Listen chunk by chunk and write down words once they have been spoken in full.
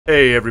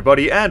Hey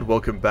everybody, and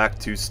welcome back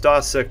to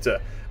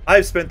Starsector.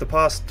 I've spent the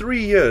past 3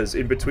 years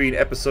in between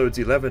episodes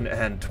 11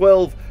 and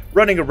 12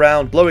 running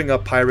around, blowing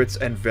up pirates,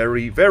 and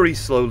very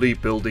slowly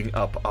building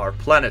up our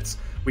planets.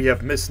 We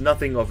have missed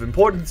nothing of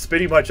importance.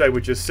 Pretty much I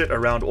would just sit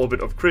around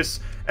orbit of Chris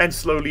and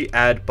slowly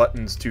add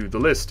buttons to the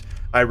list.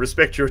 I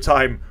respect your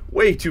time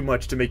way too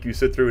much to make you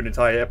sit through an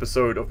entire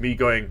episode of me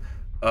going,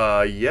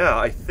 yeah,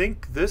 I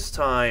think this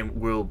time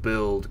we'll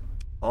build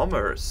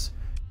commerce.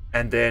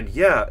 And then,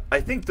 yeah,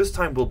 I think this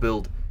time we'll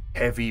build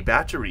heavy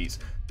batteries,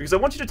 because I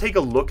want you to take a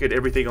look at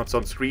everything that's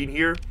on screen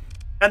here,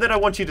 and then I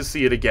want you to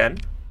see it again,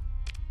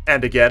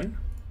 and again,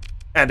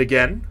 and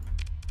again,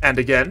 and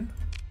again,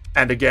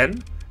 and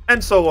again,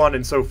 and so on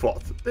and so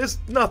forth. There's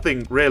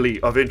nothing really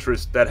of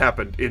interest that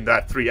happened in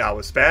that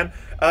 3-hour span,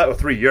 or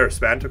 3-year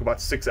span. Took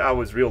about 6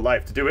 hours real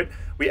life to do it.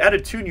 We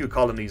added 2 new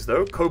colonies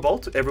though.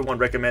 Cobalt, everyone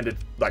recommended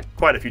like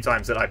quite a few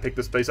times that I picked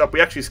this place up. We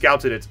actually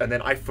scouted it, and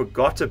then I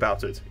forgot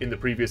about it in the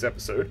previous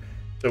episode.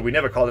 So we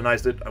never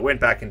colonized it. I went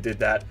back and did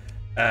that,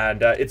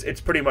 and it's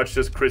pretty much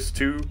just Chris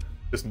 2,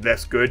 just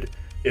less good.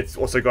 It's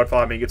also got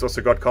farming, it's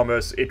also got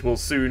commerce. It will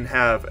soon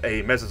have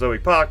a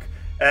Mesozoic park,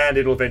 and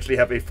it'll eventually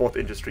have a 4th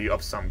industry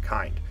of some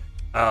kind.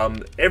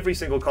 Every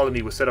single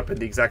colony was set up in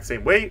the exact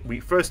same way.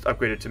 We first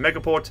upgraded to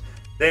Megaport,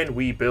 then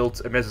we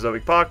built a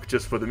Mesozoic park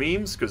just for the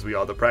memes, because we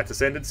are the Pratt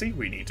Ascendancy.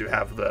 We need to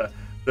have the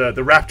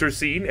raptor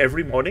scene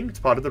every morning. It's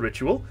part of the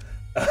ritual.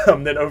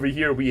 Then over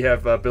here we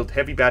have built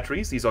heavy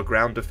batteries. These are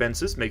ground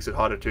defenses, makes it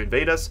harder to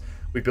invade us.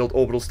 We built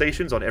orbital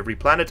stations on every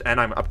planet, and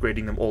I'm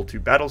upgrading them all to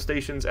battle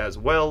stations as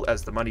well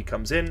as the money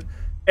comes in.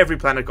 Every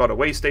planet got a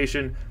way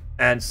station,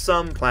 and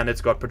some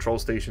planets got patrol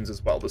stations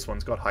as well. This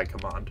one's got high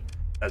command,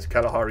 as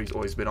Kalahari's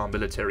always been our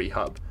military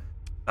hub.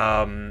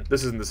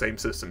 This isn't the same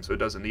system, so it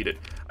doesn't need it.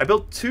 I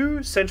built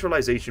 2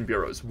 centralization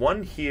bureaus,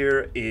 one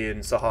here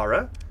in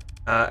Sahara,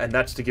 and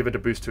that's to give it a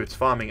boost to its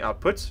farming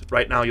output.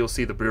 Right now you'll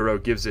see the bureau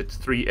gives it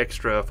 3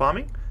 extra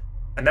farming,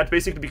 and that's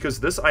basically because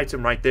this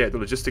item right there, the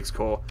logistics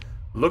core,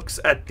 looks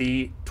at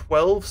the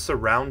 12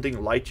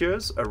 surrounding light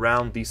years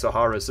around the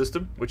Sahara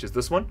system, which is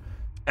this one,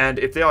 and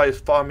if they are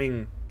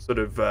farming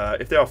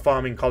if they are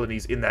farming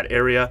colonies in that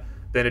area,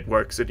 then it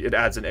works. It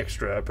adds an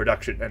extra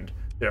production, and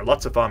there are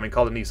lots of farming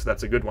colonies, so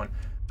that's a good one.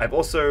 I've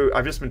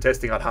just been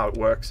testing out how it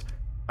works.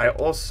 I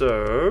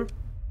also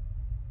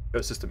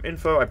system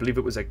info, I believe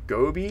it was a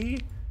Gobi,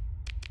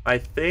 I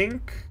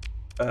think.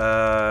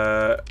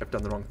 I've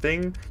done the wrong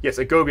thing. Yes,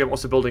 at Gobi I'm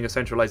also building a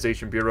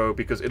centralization bureau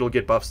because it'll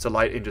get buffs to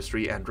light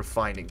industry and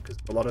refining, because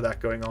there's a lot of that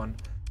going on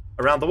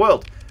around the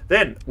world.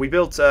 Then we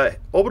built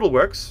orbital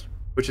works,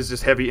 which is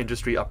just heavy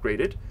industry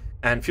upgraded,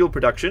 and fuel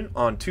production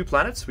on 2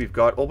 planets. We've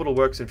got orbital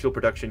works and fuel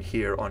production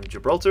here on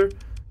Gibraltar.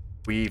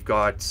 We've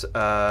got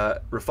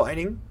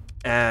refining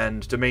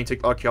and domain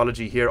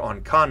archaeology here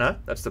on Kana.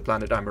 That's the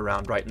planet I'm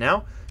around right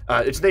now.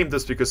 It's named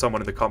this because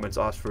someone in the comments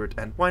asked for it,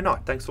 and why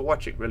not? Thanks for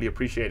watching, really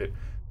appreciate it.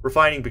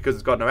 Refining because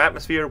it's got no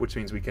atmosphere, which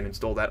means we can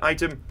install that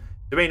item.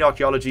 Domain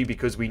archaeology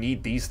because we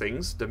need these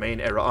things, domain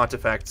era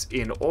artifacts,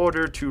 in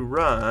order to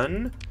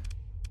run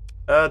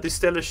the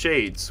stellar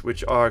shades,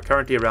 which are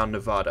currently around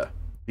Nevada.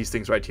 These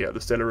things right here,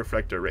 the stellar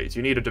reflector rays.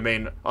 You need a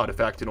domain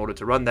artifact in order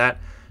to run that.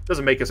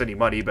 Doesn't make us any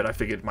money, but I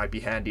figured it might be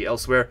handy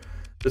elsewhere.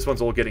 This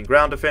one's all getting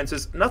ground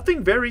defenses.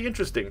 Nothing very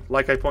interesting.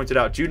 Like I pointed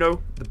out,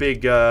 Juno, the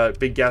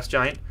big gas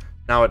giant,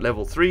 now at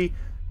level 3.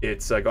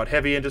 It's got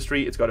heavy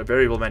industry, it's got a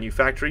variable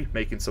manufactory,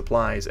 making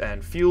supplies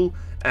and fuel,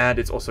 and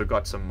it's also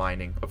got some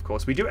mining, of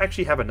course. We do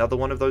actually have another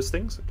one of those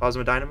things,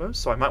 plasma dynamos,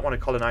 so I might want to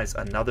colonize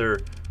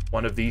another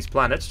one of these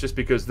planets, just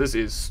because this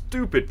is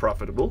stupid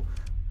profitable.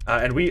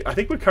 And I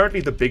think we're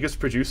currently the biggest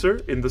producer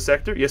in the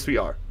sector. Yes, we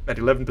are, at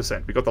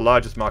 11%. We got the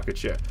largest market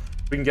share.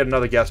 We can get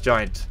another gas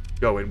giant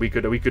going. We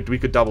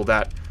could double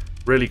that.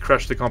 Really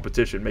crush the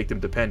competition, make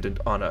them dependent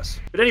on us.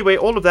 But anyway,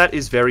 all of that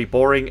is very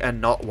boring and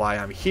not why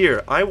I'm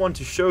here. I want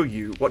to show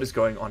you what is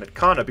going on at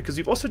Kana, because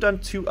we've also done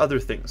 2 other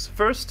things.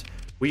 First,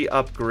 we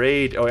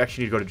upgrade... Oh, I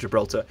actually need to go to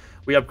Gibraltar.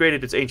 We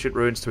upgraded its ancient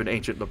ruins to an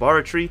ancient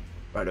laboratory,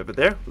 right over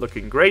there,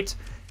 looking great.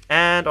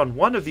 And on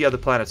one of the other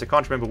planets, I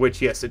can't remember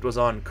which, yes, it was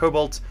on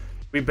Cobalt,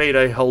 we made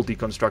a hull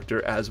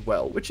deconstructor as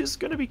well, which is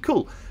going to be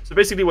cool. So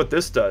basically what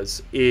this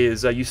does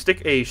is you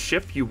stick a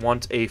ship you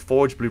want a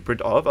forge blueprint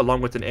of,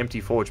 along with an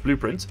empty forge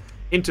blueprint,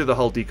 into the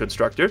hull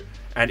deconstructor,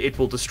 and it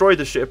will destroy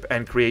the ship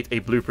and create a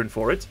blueprint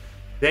for it.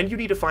 Then you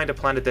need to find a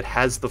planet that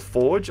has the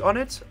forge on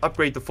it,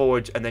 upgrade the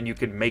forge, and then you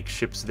can make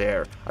ships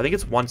there. I think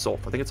it's once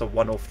off. I think it's a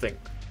one-off thing.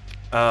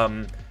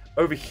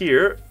 Over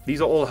here, these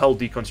are all hull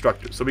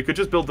deconstructors, so we could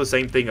just build the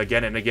same thing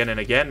again and again and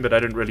again, but I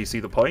didn't really see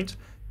the point.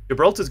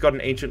 Gibraltar's got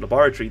an ancient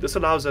laboratory. This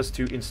allows us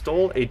to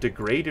install a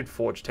degraded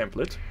forge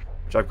template,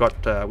 which I've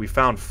got, we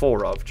found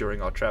 4 of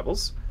during our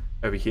travels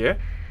over here.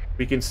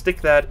 We can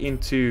stick that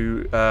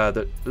into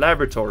the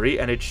laboratory,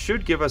 and it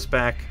should give us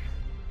back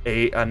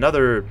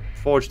another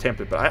forge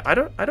template. But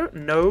I don't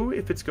know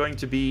if it's going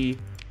to be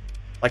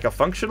like a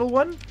functional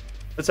one.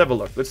 Let's have a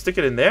look. Let's stick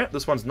it in there.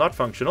 This one's not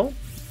functional.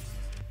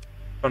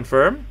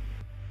 Confirm.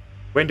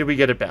 When do we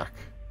get it back?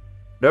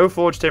 No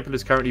forge template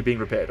is currently being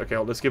repaired. Okay,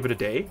 well, let's give it a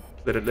day.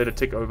 Let it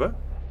tick over.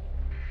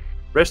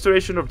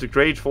 Restoration of the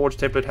Grade Forge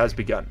template has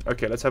begun.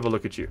 Okay, let's have a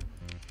look at you.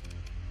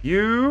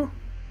 You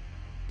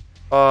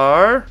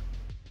are...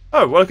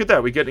 Oh, well, look at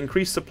that. We get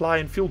increased supply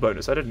and fuel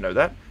bonus. I didn't know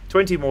that.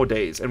 20 more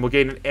days, and we'll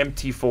gain an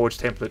empty forge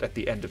template at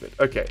the end of it.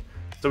 Okay,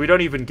 so we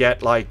don't even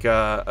get, like,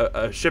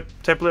 a ship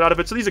template out of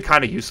it. So these are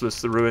kind of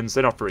useless, the ruins.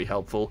 They're not very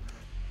helpful.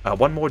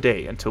 One more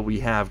day until we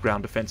have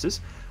ground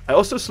defenses. I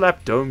also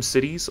slapped dome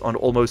cities on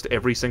almost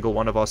every single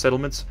one of our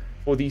settlements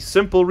for the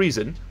simple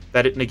reason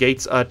that it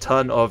negates a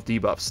ton of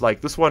debuffs.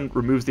 Like, this one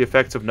removes the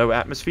effects of no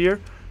atmosphere,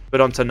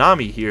 but on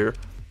Tanami here,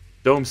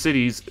 dome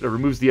cities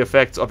removes the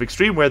effects of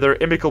extreme weather,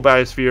 inimical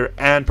biosphere,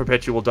 and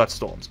perpetual dust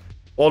storms.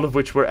 All of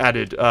which were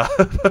added,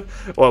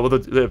 well,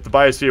 the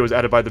biosphere was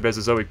added by the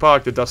Mesozoic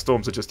Park, the dust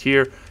storms are just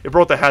here. It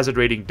brought the hazard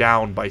rating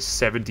down by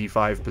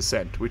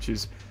 75%, which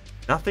is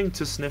nothing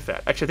to sniff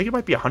at. Actually, I think it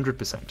might be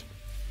 100%.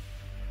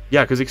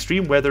 Yeah, because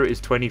extreme weather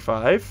is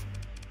 25.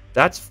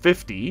 That's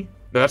 50.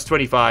 No, that's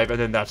 25, and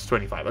then that's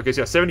 25. Okay,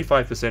 so yeah,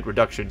 75%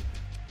 reduction.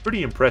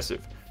 Pretty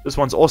impressive. This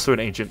one's also an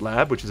ancient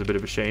lab, which is a bit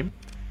of a shame.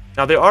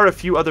 Now, there are a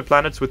few other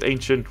planets with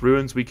ancient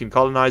ruins we can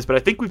colonize, but I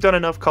think we've done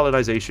enough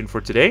colonization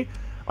for today.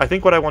 I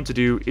think what I want to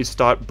do is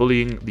start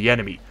bullying the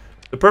enemy.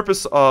 The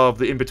purpose of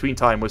the in-between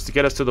time was to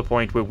get us to the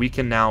point where we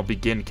can now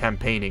begin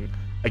campaigning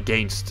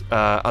against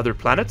other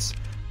planets.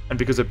 And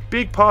because a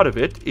big part of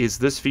it is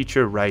this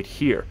feature right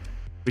here.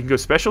 We can go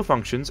special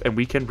functions and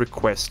we can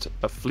request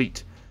a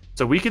fleet.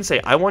 So we can say,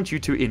 I want you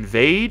to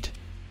invade,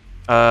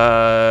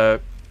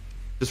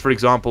 just for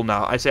example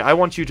now, I say, I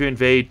want you to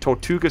invade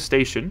Tortuga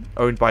Station,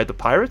 owned by the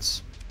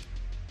pirates,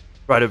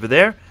 right over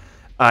there.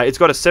 It's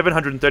got a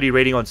 730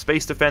 rating on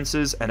space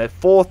defenses and a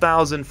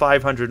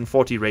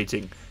 4,540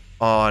 rating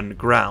on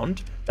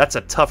ground. That's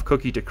a tough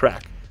cookie to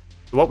crack.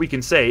 So what we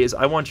can say is,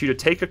 I want you to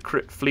take a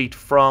fleet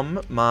from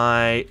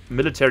my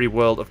military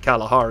world of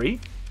Kalahari,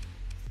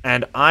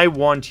 and I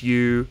want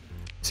you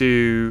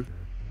to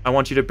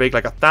make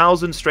like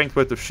 1,000 strength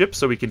worth of ships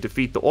so we can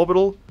defeat the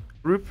orbital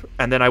group,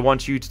 and then I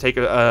want you to take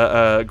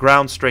a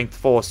ground strength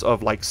force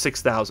of like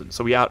 6,000,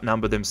 so we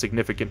outnumber them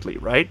significantly,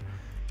 right?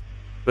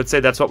 Let's say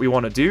that's what we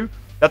want to do.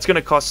 That's going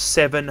to cost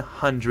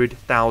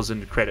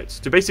 700,000 credits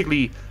to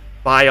basically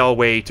buy our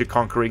way to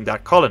conquering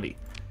that colony.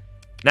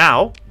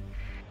 Now,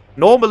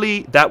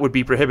 normally that would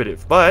be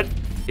prohibitive, but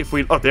if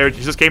we... Oh, there it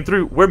just came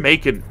through. We're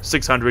making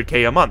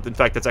 600k a month. In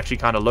fact, that's actually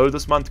kind of low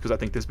this month because I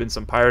think there's been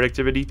some pirate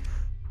activity.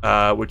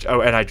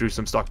 And I drew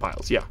some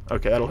stockpiles. Yeah,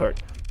 okay, that'll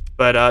hurt.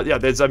 But yeah,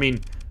 I mean,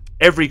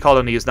 every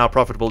colony is now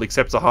profitable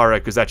except Sahara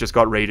because that just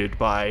got raided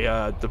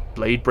by the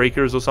Blade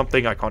Breakers or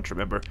something. I can't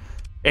remember.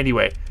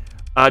 Anyway,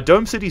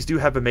 dome cities do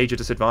have a major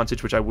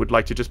disadvantage, which I would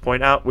like to just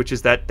point out, which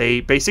is that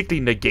they basically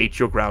negate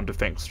your ground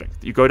defense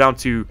strength. You go down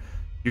to...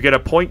 You get a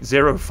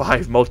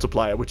 0.05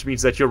 multiplier, which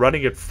means that you're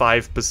running at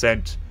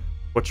 5%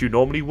 what you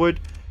normally would,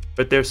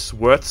 but they're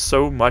worth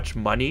so much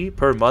money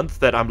per month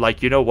that I'm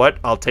like, you know what?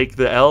 I'll take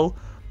the L,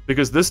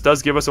 because this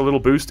does give us a little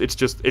boost. It's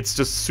just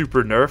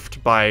super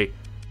nerfed by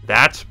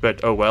that,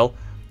 but oh well.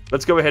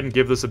 Let's go ahead and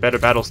give this a better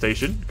battle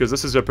station, because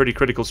this is a pretty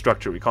critical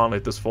structure. We can't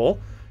let this fall.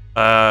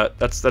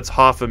 That's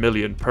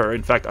 500,000 per.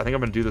 In fact, I think I'm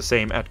going to do the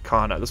same at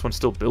Kana. This one's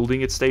still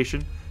building its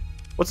station.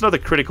 What's another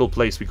critical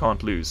place we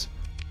can't lose?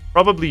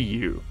 Probably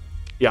you.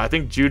 Yeah, I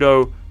think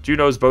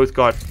Juno's both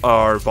got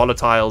our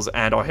volatiles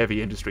and our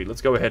heavy industry.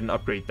 Let's go ahead and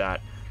upgrade that.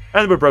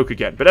 And we're broke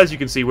again. But as you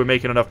can see, we're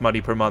making enough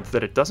money per month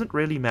that it doesn't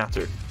really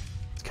matter.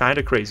 It's kind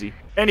of crazy.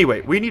 Anyway,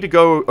 we need to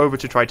go over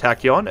to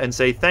Tritachyon and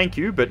say thank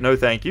you, but no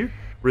thank you.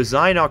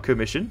 Resign our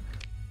commission,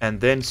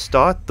 and then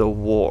start the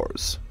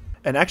wars.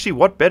 And actually,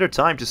 what better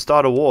time to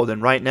start a war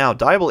than right now?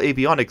 Diable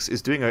Avionics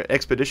is doing an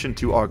expedition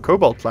to our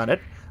Cobalt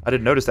planet. I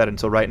didn't notice that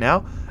until right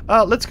now.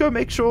 Let's go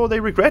make sure they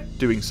regret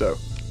doing so.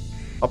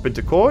 Up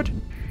into Cord.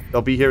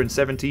 They'll be here in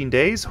 17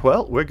 days.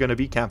 Well, we're going to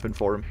be camping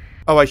for them.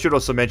 Oh, I should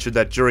also mention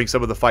that during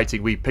some of the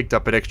fighting, we picked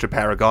up an extra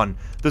Paragon.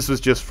 This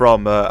was just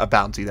from a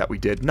bounty that we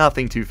did.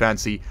 Nothing too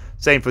fancy.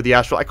 Same for the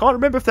Astral. I can't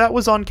remember if that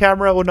was on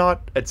camera or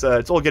not. It's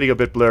all getting a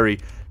bit blurry,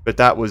 but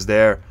that was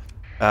there.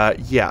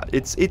 Yeah,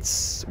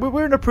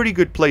 we're in a pretty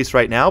good place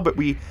right now, but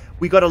we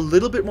got a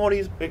little bit more.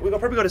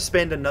 Probably got to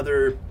spend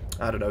another,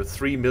 I don't know,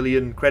 3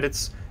 million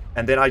credits.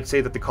 And then I'd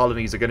say that the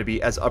colonies are going to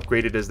be as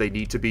upgraded as they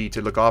need to be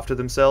to look after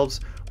themselves.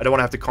 I don't want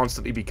to have to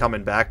constantly be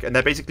coming back. And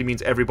that basically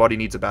means everybody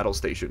needs a battle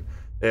station.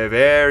 They're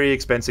very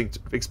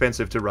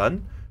expensive to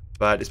run,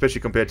 but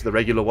especially compared to the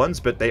regular ones,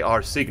 but they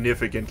are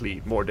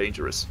significantly more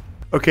dangerous.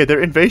 Okay,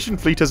 their invasion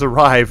fleet has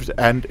arrived,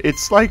 and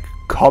it's like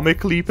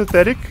comically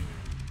pathetic.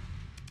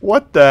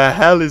 What the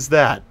hell is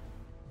that?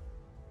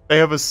 They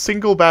have a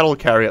single battle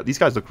carrier. These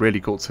guys look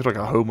really cool. It's sort of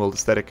like a homeworld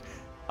aesthetic.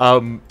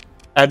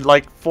 And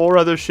like 4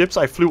 other ships.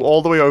 I flew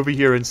all the way over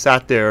here and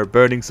sat there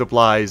burning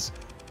supplies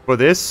for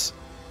this.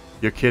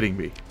 You're kidding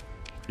me.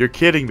 You're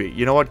kidding me.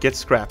 You know what? Get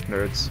scrapped,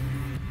 nerds.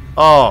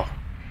 Oh,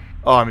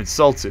 I'm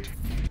insulted.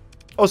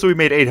 Also, we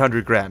made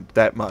 800 grand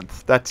that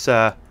month. That's,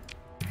 I'd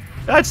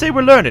say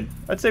we're learning.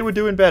 I'd say we're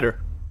doing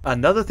better.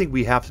 Another thing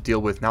we have to deal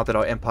with now that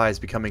our empire is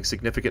becoming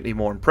significantly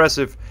more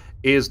impressive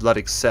is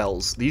Luddic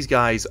cells. These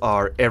guys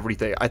are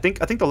everything. I think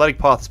the Luddic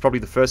Path is probably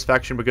the first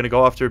faction we're going to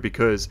go after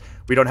because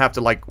we don't have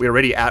to, like, we're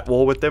already at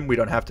war with them. We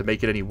don't have to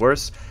make it any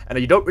worse. And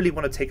you don't really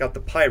want to take out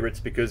the pirates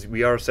because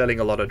we are selling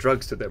a lot of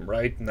drugs to them,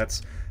 right? And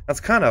that's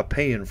kind of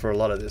paying for a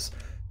lot of this.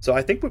 So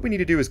I think what we need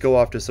to do is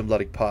go after some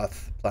Luddic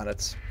Path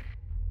planets.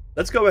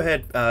 Let's go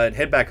ahead and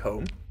head back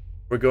home.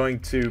 We're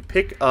going to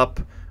pick up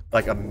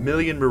like 1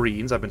 million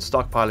Marines. I've been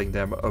stockpiling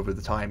them over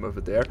the time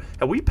over there.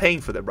 Are we paying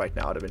for them right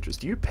now out of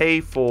interest? Do you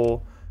pay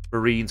for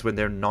Marines when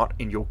they're not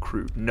in your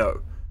crew?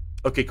 No.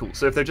 Okay, cool.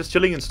 So if they're just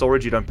chilling in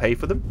storage, you don't pay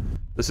for them.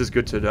 This is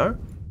good to know.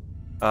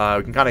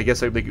 We can kind of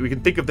guess, like, we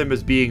can think of them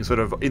as being sort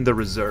of in the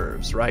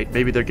reserves, right?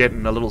 Maybe they're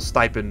getting a little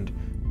stipend,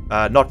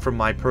 not from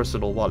my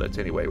personal wallet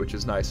anyway, which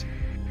is nice.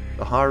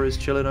 Sahara's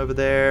chilling over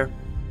there.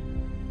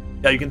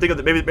 Yeah, you can think of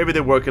them, maybe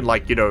they're working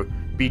like, you know,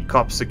 beat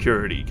cop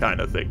security kind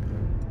of thing.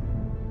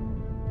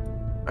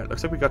 Alright,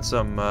 looks like we got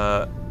some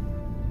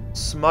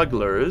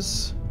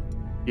smugglers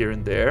here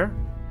and there,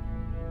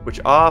 which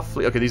are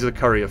okay, these are the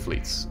courier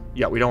fleets.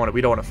 Yeah, we don't want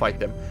to fight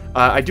them.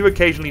 I do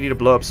occasionally need to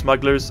blow up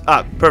smugglers.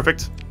 Ah,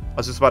 perfect. I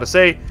was just about to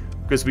say,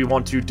 because we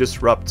want to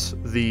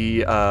disrupt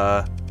the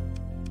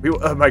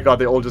oh my god,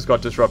 they all just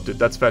got disrupted.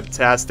 That's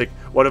fantastic.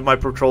 One of my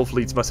patrol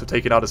fleets must have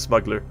taken out a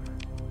smuggler.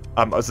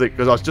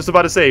 Because I was just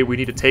about to say we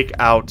need to take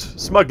out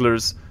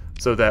smugglers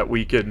so that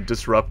we can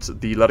disrupt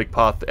the Luddic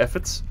Path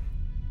efforts.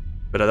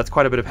 But that's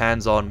quite a bit of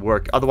hands-on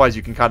work. Otherwise,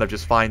 you can kind of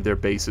just find their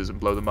bases and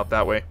blow them up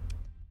that way.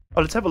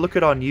 Oh, let's have a look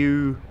at our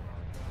new...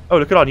 Oh,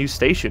 look at our new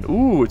station.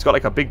 Ooh, it's got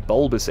like a big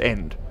bulbous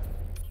end.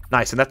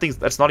 Nice, and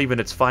that's not even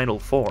its final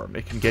form.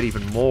 It can get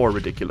even more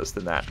ridiculous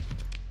than that.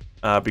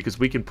 Because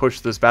we can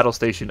push this battle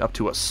station up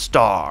to a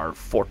star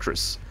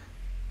fortress.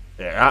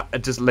 Yeah,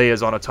 it just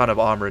layers on a ton of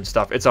armor and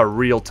stuff. It's a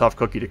real tough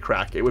cookie to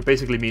crack. It would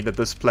basically mean that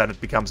this planet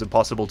becomes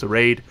impossible to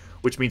raid,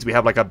 which means we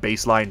have like a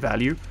baseline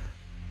value.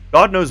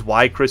 God knows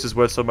why Chris is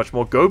worth so much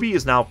more. Gobi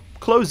is now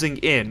closing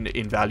in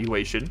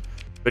valuation,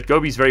 but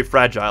Gobi's very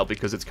fragile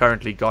because it's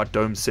currently got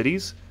dome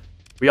cities.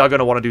 We are going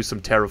to want to do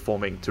some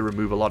terraforming to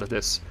remove a lot of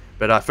this.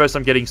 But first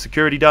I'm getting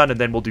security done, and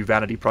then we'll do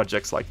vanity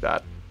projects like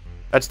that.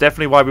 That's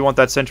definitely why we want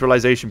that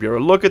centralization bureau.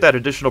 Look at that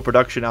additional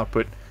production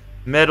output.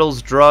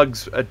 Metals,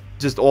 drugs,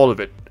 just all of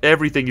it.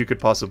 Everything you could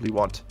possibly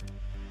want.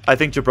 I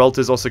think Gibraltar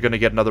is also going to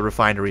get another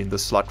refinery in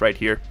this slot right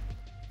here.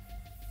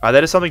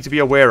 That is something to be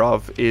aware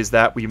of, is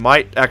that we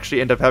might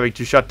actually end up having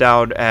to shut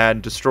down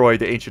and destroy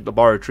the ancient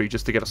laboratory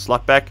just to get a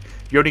slot back.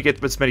 You only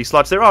get this many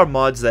slots. There are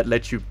mods that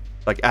let you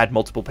like add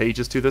multiple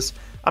pages to this.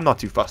 I'm not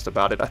too fussed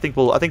about it. I think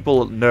we'll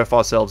nerf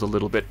ourselves a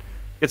little bit.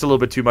 It's a little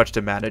bit too much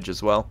to manage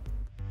as well.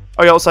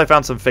 Oh yeah, also I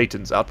found some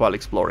Phaetons out while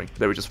exploring.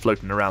 They were just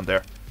floating around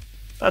there.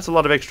 That's a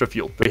lot of extra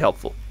fuel. Very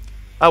helpful.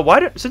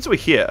 Since we're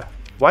here,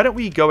 why don't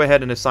we go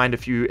ahead and assign a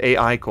few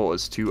AI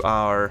cores to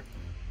our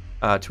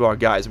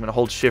guys? I'm going to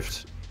hold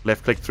shift,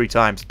 left click 3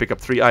 times, pick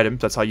up 3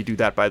 items. That's how you do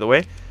that, by the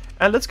way.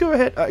 And let's go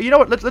ahead. You know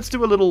what? Let's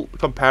do a little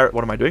What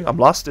am I doing? I'm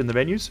lost in the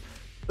menus.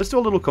 Let's do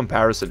a little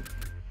comparison.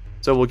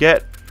 So we'll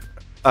get...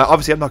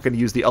 obviously, I'm not going to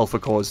use the Alpha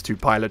cores to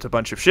pilot a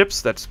bunch of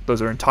ships.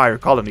 Those are entire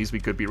colonies we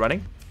could be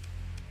running.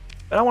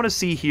 And I want to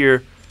see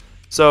here...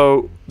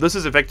 So, this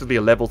is effectively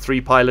a level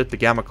 3 pilot, the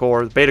Gamma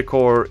core. The Beta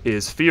core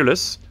is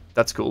Fearless.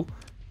 That's cool.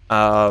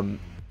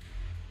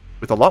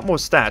 With a lot more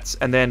stats.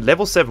 And then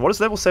level 7. What does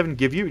level 7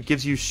 give you? It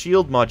gives you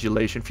field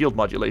modulation,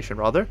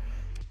 rather.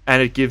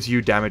 And it gives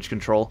you damage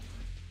control.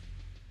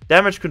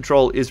 Damage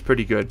control is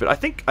pretty good, but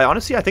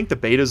honestly I think the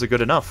betas are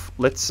good enough.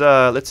 Let's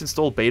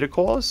install beta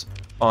cores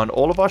on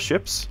all of our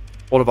ships,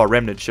 all of our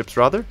remnant ships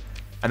rather,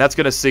 and that's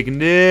going to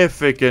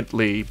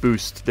significantly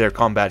boost their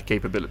combat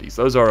capabilities.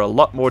 Those are a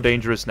lot more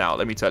dangerous now,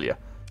 let me tell you.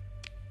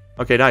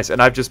 Okay, nice,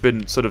 and I've just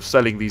been sort of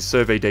selling these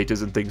survey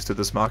datas and things to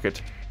this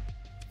market.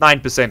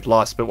 9%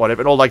 loss, but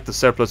whatever, and all like the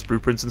surplus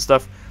blueprints and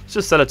stuff. Let's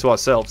just sell it to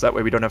ourselves, that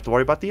way we don't have to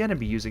worry about the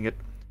enemy using it.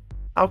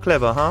 How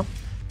clever, huh?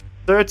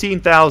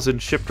 13,000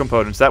 ship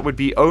components. That would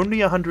be only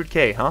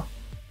 100k, huh?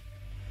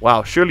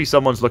 Wow, surely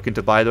someone's looking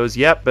to buy those.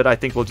 Yep, but I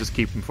think we'll just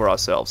keep them for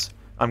ourselves.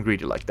 I'm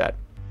greedy like that.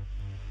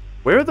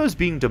 Where are those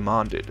being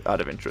demanded,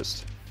 out of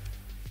interest?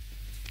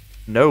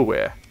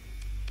 Nowhere.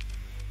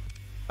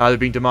 They're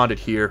being demanded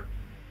here.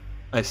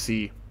 I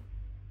see.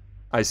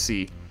 I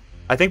see.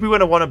 I think we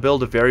want to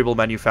build a variable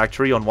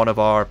manufactory on one of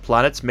our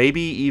planets.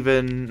 Maybe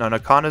even... No,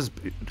 Kana's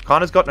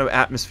got no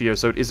atmosphere,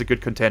 so it is a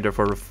good contender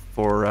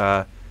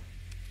for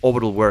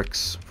orbital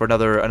works, for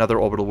another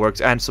orbital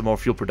works, and some more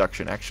fuel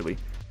production, actually.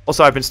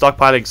 Also, I've been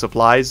stockpiling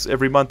supplies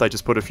every month. I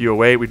just put a few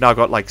away. We've now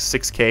got like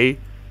 6k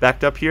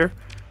backed up here.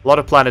 A lot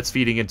of planets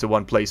feeding into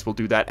one place will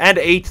do that. And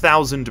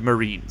 8,000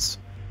 Marines.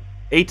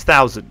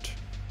 8,000.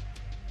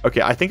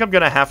 Okay, I think I'm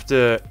gonna have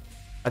to...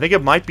 I think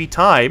it might be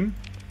time,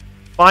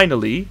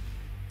 finally.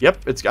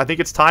 Yep, I think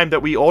it's time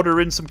that we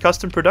order in some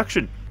custom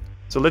production.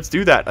 So let's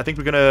do that. I think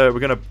we're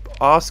gonna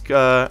ask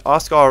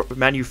our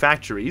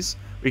manufactories.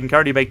 We can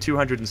currently make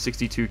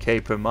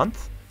 262k per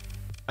month.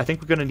 I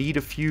think we're going to need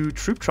a few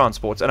troop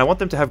transports, and I want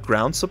them to have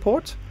ground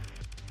support.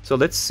 So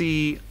let's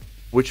see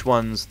which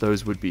ones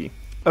those would be.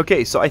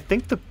 Okay, so I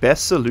think the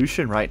best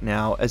solution right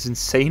now, as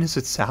insane as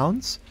it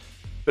sounds,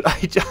 but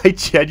I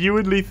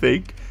genuinely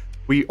think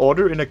we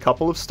order in a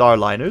couple of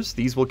Starliners.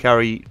 These will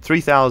carry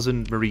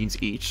 3,000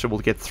 Marines each, so we'll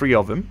get 3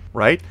 of them,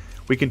 right?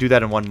 We can do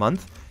that in 1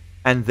 month.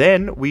 And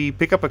then we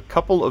pick up a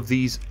couple of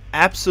these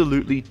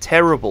absolutely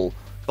terrible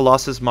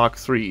Colossus Mark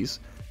IIIs,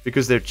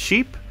 because they're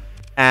cheap,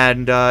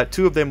 and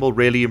 2 of them will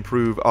really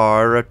improve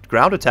our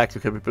ground attack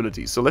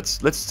capabilities. So let's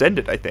send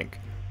it, I think.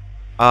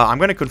 I'm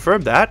going to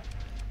confirm that,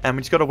 and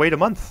we just got to wait a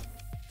month.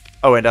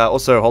 Oh, and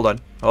also,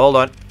 hold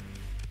on.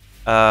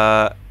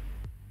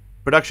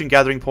 Production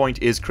gathering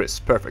point is Chris.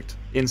 Perfect.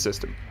 In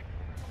system.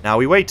 Now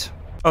we wait.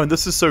 Oh, and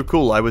this is so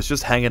cool. I was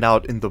just hanging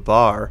out in the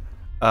bar.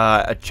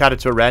 I chatted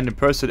to a random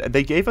person, and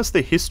they gave us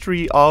the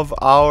history of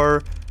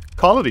our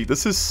colony.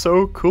 This is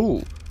so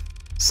cool.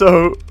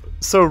 So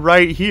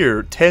right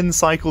here, 10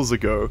 cycles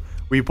ago,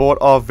 we bought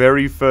our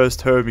very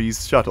first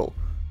Hermes shuttle.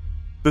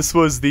 This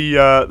was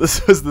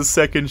the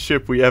second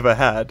ship we ever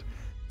had.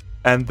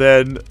 And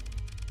then,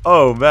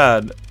 oh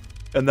man,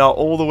 and now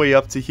all the way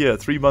up to here,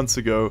 3 months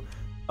ago,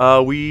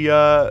 we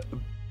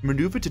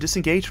maneuvered to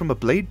disengage from a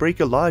Blade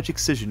Breaker large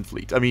excision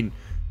fleet. I mean,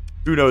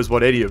 who knows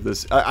what any of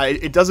this...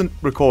 it doesn't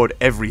record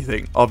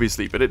everything,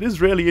 obviously, but it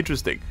is really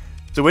interesting.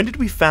 So when did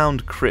we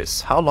found Chris?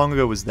 How long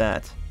ago was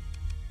that?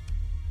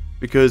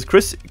 Because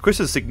Chris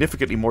is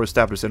significantly more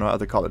established than our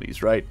other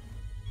colonies, right?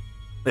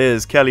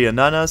 There's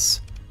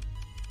Kaliananas.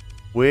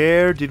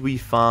 Where did we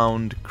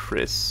found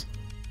Chris?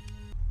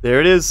 There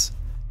it is.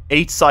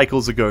 8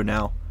 cycles ago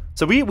now.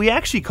 So we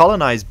actually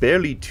colonized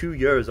barely 2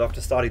 years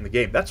after starting the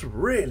game. That's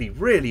really,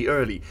 really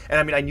early. And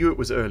I mean, I knew it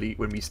was early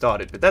when we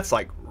started, but that's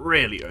like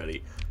really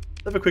early.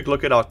 Let's have a quick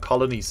look at our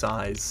colony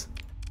size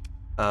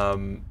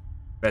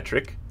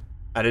metric.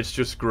 And it's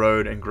just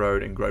grown and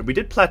grown and grown. We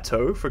did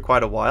plateau for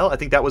quite a while. I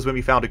think that was when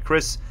we founded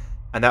Chris,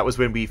 and that was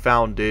when we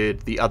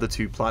founded the other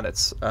 2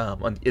 planets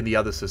in the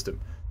other system.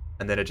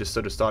 And then it just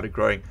sort of started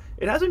growing.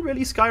 It hasn't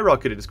really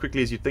skyrocketed as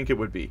quickly as you'd think it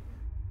would be.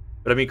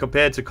 But I mean,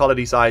 compared to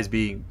colony size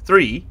being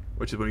 3,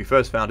 which is when we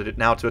first founded it,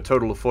 now to a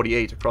total of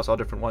 48 across our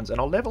different ones. And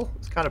our level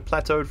is kind of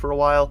plateaued for a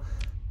while.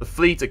 The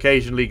fleet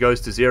occasionally goes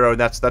to 0, and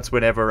that's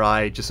whenever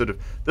I just sort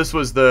of... This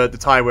was the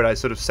time when I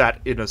sort of sat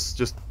in a...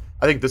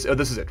 I think this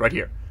is it, right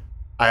here.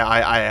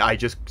 I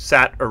just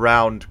sat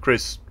around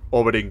Chris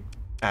orbiting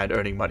and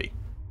earning money.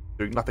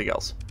 Doing nothing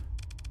else.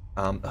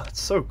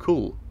 It's so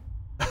cool.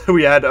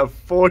 We had a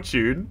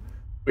fortune.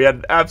 We had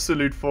an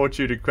absolute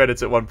fortune in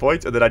credits at one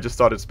point, and then I just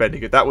started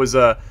spending it. That was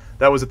at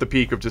the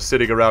peak of just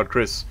sitting around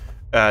Chris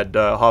and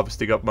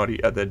harvesting up money,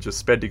 and then just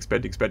spending.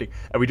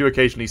 And we do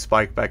occasionally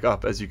spike back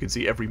up, as you can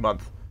see, every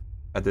month.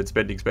 And then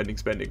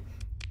spending.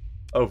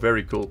 Oh,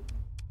 very cool.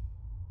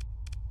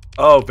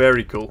 Oh,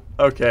 very cool.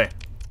 Okay.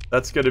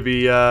 That's gonna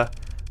be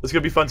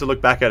fun to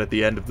look back at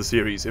the end of the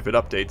series if it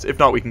updates. If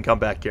not, we can come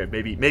back here.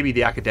 Maybe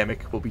the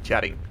academic will be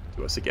chatting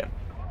to us again.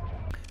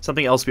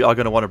 Something else we are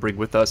going to want to bring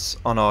with us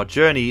on our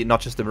journey,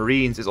 not just the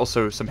Marines, is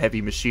also some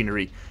heavy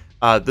machinery.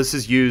 This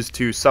is used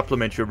to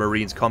supplement your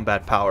Marines'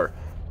 combat power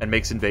and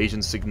makes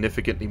invasions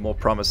significantly more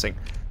promising.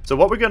 So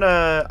what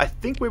I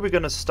think where we're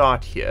going to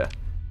start here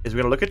is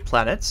we're going to look at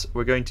planets.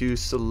 We're going to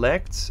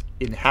select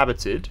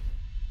inhabited,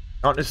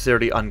 not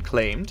necessarily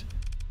unclaimed,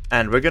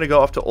 and we're going to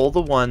go after all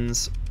the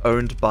ones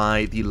owned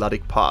by the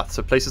Luddic Path.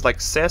 So places like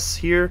Cess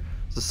here,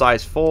 it's a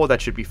size 4, that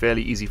should be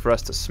fairly easy for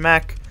us to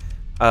smack.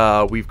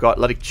 We've got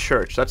Luddic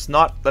Church. That's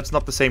not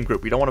the same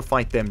group. We don't want to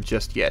fight them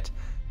just yet.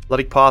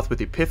 Luddic Path with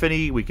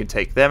Epiphany, we can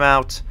take them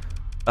out.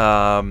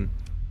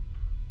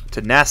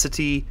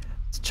 Tenacity,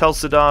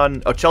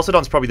 Chalcedon. Oh,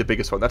 Chalcedon's probably the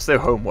biggest one. That's their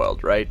home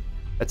world, right?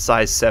 At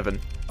size 7.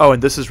 Oh,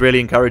 and this is really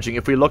encouraging.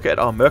 If we look at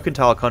our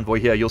mercantile convoy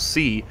here, you'll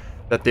see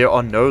that there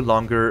are no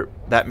longer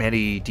that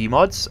many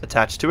demods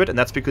attached to it, and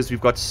that's because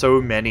we've got so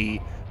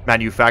many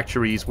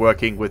manufactories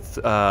working with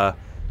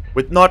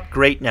not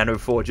great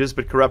nanoforges,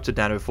 but corrupted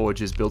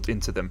nanoforges built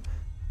into them.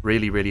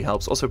 Really, really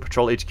helps. Also,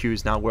 Patrol HQ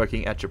is now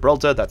working at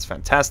Gibraltar. That's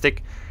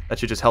fantastic. That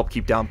should just help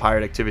keep down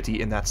pirate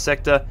activity in that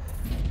sector.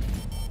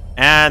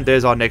 And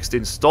there's our next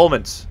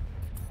installment.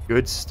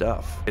 Good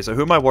stuff. Okay, so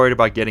who am I worried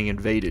about getting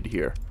invaded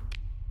here?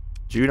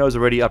 Juno's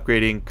already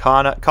upgrading.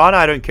 Kana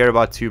I don't care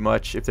about too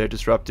much if they're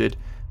disrupted.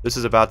 This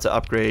is about to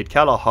upgrade.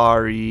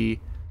 Kalahari...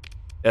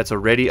 That's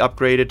already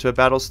upgraded to a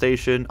battle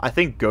station. I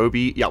think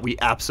Gobi... Yeah, we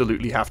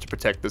absolutely have to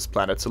protect this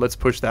planet. So let's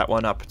push that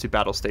one up to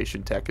battle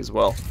station tech as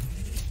well.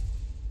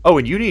 Oh,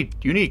 and you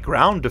need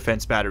ground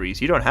defense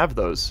batteries. You don't have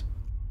those.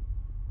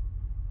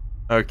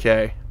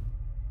 Okay.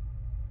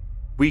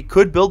 We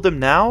could build them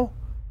now,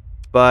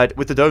 but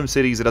with the dome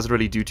cities, it doesn't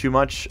really do too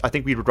much. I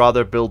think we'd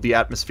rather build the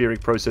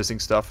atmospheric processing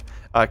stuff.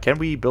 Can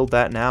we build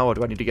that now, or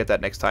do I need to get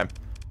that next time?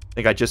 I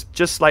think I just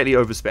slightly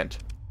overspent.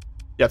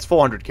 Yeah, it's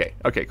 400k.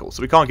 Okay, cool.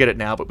 So we can't get it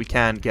now, but we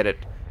can get it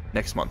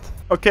next month.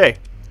 Okay,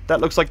 that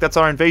looks like that's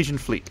our invasion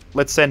fleet.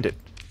 Let's send it.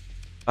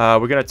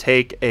 We're going to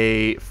take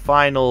a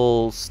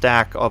final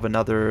stack of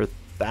another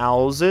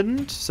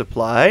 1,000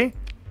 supply.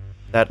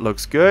 That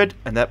looks good,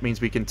 and that means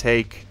we can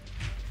take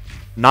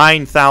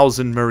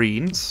 9,000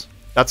 Marines.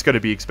 That's going to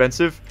be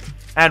expensive.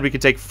 And we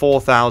can take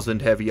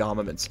 4,000 heavy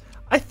armaments.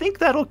 I think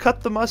that'll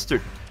cut the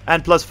mustard.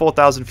 And plus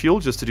 4,000 fuel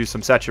just to do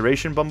some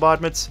saturation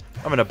bombardments.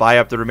 I'm going to buy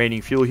up the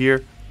remaining fuel here.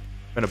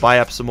 I'm going to buy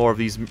up some more of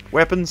these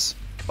weapons.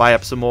 Buy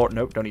up some more.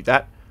 Nope, don't need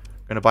that.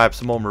 I'm going to buy up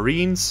some more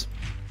Marines.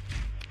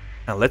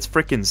 And let's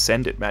frickin'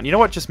 send it, man. You know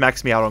what? Just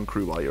max me out on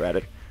crew while you're at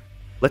it.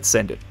 Let's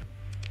send it.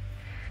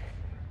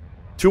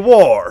 To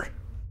war!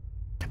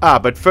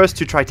 But first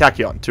to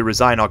Tritachyon to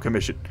resign our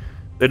commission.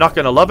 They're not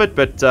going to love it,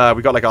 but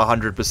we got like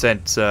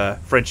 100%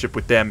 friendship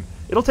with them.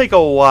 It'll take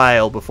a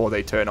while before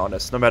they turn on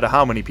us, no matter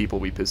how many people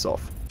we piss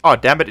off. Oh,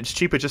 damn it, it's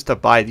cheaper just to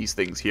buy these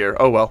things here.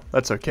 Oh well,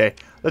 that's okay.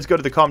 Let's go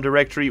to the comm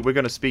directory. We're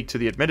going to speak to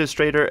the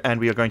administrator, and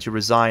we are going to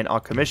resign our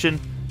commission.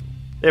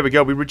 There we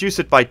go. We reduce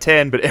it by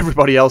 10, but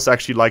everybody else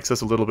actually likes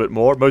us a little bit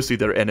more. Mostly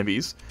their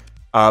enemies.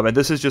 And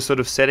this is just sort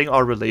of setting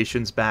our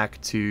relations back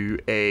to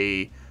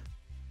a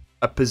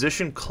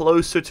position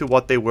closer to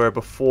what they were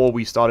before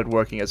we started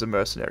working as a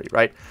mercenary,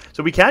 right?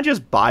 So we can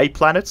just buy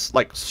planets,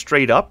 like,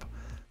 straight up,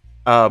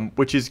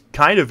 which is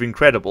kind of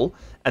incredible.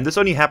 And this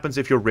only happens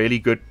if you're really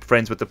good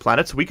friends with the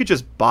planet. So we could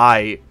just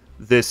buy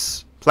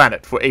this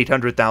planet for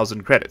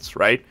 800,000 credits,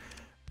 right?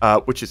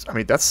 Which is, I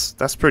mean,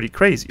 that's pretty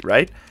crazy,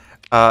 right?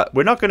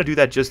 We're not going to do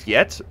that just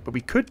yet, but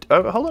we could...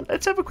 hold on,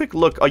 let's have a quick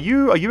look. Are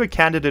you a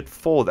candidate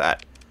for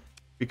that?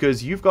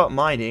 Because you've got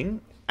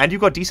mining... And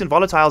you've got decent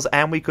volatiles,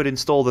 and we could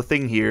install the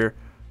thing here.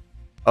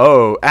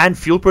 Oh, and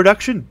fuel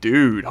production?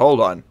 Dude, hold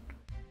on.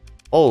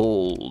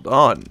 Hold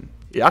on.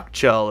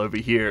 Yakchal over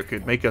here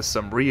could make us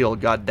some real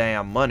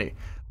goddamn money.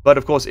 But,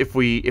 of course, if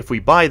we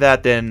buy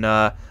that, then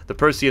the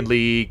Persian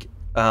League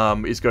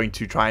is going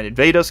to try and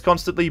invade us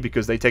constantly,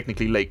 because they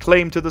technically lay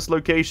claim to this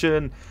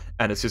location,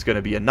 and it's just going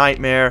to be a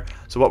nightmare.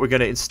 So what we're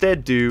going to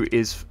instead do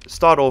is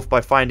start off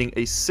by finding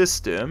a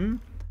system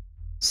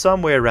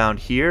somewhere around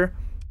here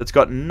that's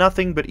got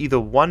nothing but either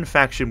one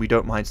faction we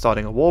don't mind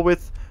starting a war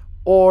with,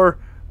 or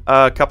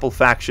a couple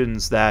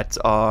factions that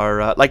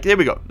are... like, there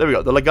we go. There we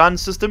go. The Lagan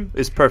system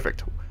is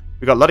perfect.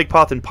 We got Luddic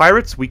Path and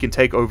Pirates. We can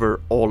take over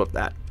all of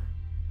that.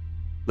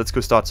 Let's go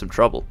start some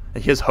trouble.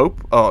 And here's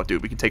Hope. Oh,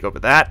 dude, we can take over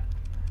that.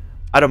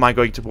 I don't mind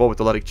going to war with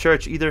the Luddic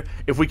Church either.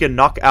 If we can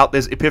knock out...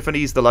 There's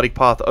Epiphanies, the Luddic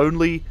Path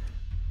only.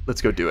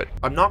 Let's go do it.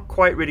 I'm not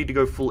quite ready to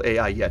go full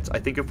AI yet. I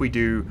think if we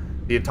do,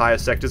 the entire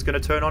sector's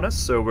going to turn on us.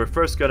 So we're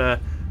first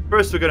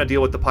we're going to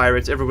deal with the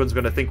pirates. Everyone's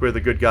going to think we're the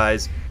good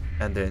guys.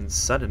 And then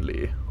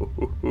suddenly...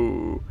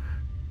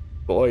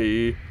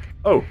 boy.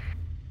 Oh.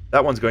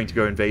 That one's going to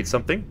go invade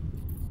something.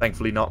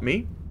 Thankfully not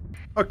me.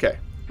 Okay.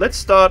 Let's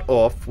start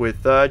off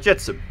with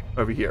Jetsam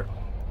over here.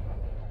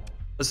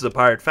 This is a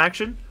pirate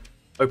faction.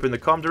 Open the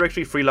comm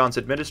directory. Freelance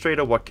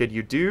administrator. What can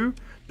you do?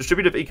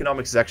 Distributive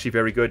economics is actually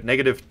very good.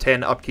 Negative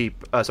 10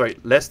 upkeep.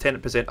 Less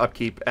 10%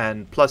 upkeep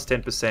and plus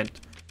 10%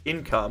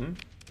 income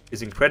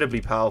is incredibly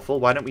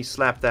powerful. Why don't we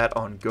slap that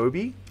on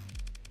Gobi?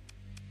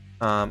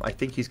 I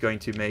think he's going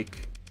to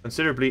make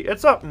considerably...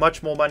 It's not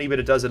much more money, but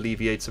it does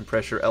alleviate some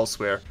pressure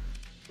elsewhere,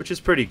 which is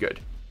pretty good.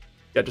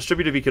 Yeah,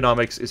 distributive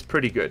economics is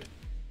pretty good.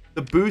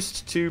 The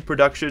boost to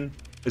production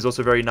is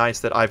also very nice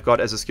that I've got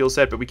as a skill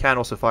set, but we can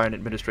also fire in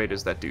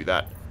administrators that do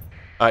that.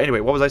 Anyway,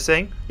 what was I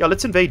saying? Yeah,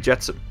 let's invade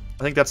Jetsam.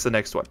 I think that's the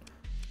next one.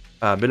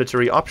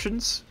 Military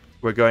options.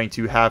 We're going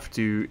to have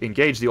to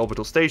engage the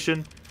orbital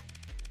station.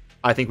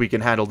 I think we can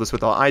handle this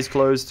with our eyes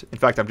closed. In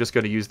fact, I'm just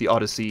going to use the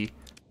Odyssey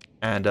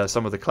and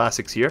some of the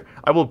classics here.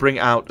 I will bring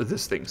out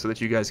this thing so that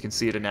you guys can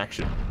see it in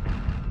action.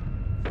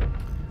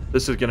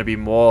 This is going to be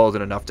more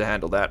than enough to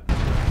handle that.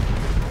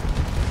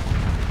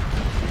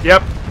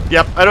 Yep.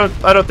 I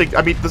don't think...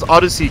 I mean, this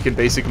Odyssey can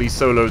basically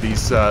solo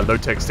these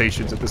low-tech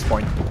stations at this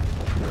point.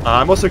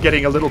 I'm also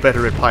getting a little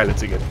better at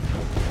piloting it.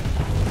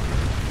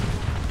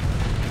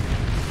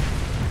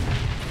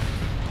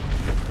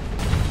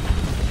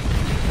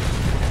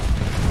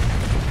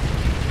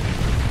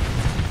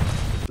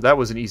 So that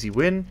was an easy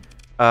win.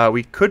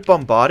 We could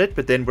bombard it,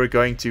 but then we're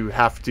going to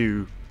have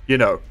to, you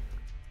know,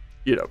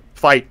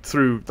 fight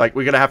through, like,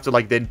 we're going to have to,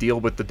 like, then deal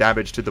with the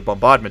damage to the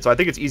bombardment. So I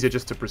think it's easier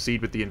just to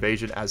proceed with the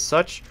invasion as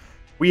such.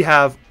 We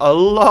have a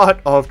lot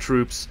of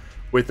troops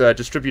with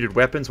distributed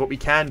weapons. What we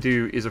can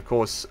do is, of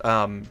course,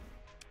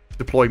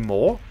 deploy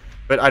more,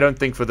 but I don't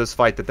think for this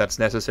fight that that's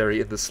necessary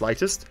in the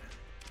slightest.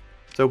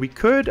 So we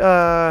could,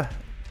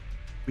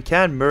 we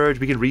can merge,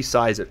 we can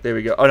resize it. There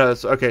we go. Oh no,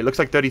 that's okay. Looks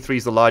like 33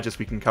 is the largest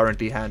we can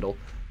currently handle.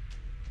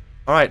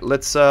 All right,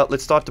 let's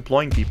start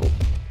deploying people.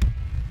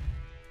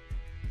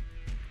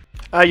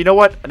 You know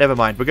what? Never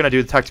mind. We're gonna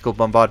do the tactical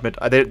bombardment.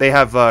 They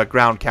have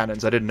ground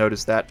cannons. I didn't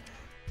notice that.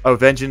 Oh,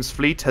 Vengeance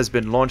Fleet has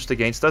been launched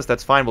against us.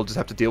 That's fine. We'll just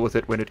have to deal with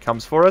it when it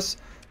comes for us.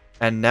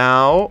 And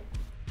now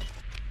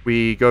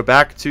we go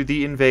back to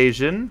the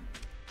invasion.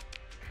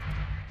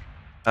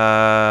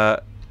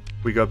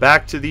 We go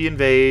back to the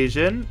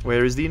invasion.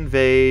 Where is the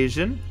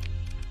invasion?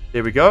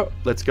 There we go.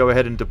 Let's go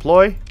ahead and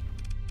deploy.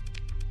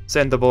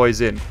 Send the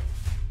boys in.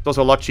 It's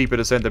also a lot cheaper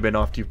to send them in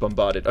after you've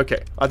bombarded.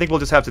 Okay, I think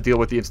we'll just have to deal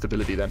with the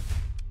instability then.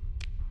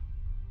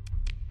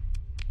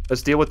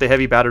 Let's deal with the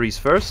heavy batteries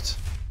first.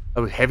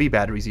 Oh, heavy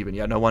batteries even.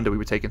 Yeah, no wonder we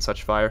were taking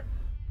such fire.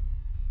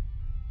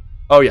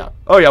 Oh yeah,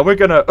 we're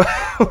gonna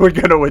we're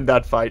gonna win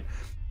that fight.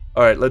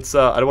 All right, let's.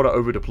 I don't want to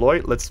over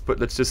deploy. Let's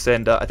just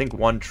send. I think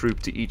 1 troop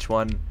to each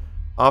one.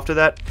 After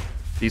that,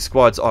 these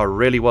squads are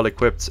really well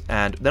equipped,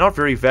 and they're not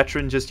very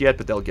veteran just yet,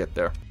 but they'll get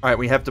there. All right,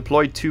 we have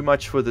deployed too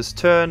much for this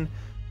turn,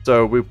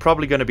 so we're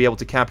probably going to be able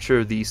to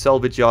capture the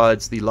salvage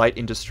yards, the light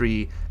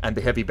industry, and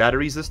the heavy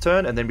batteries this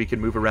turn, and then we can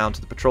move around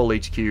to the patrol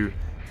HQ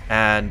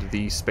and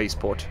the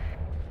spaceport.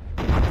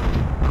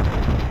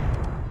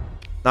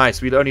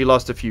 Nice. We'd only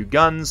lost a few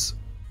guns,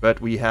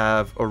 but we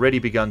have already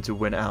begun to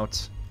win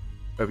out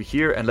over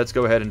here, and let's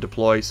go ahead and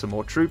deploy some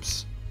more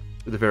troops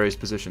to the various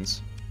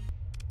positions.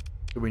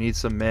 So we need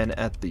some men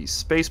at the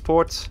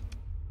spaceport.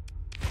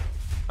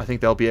 I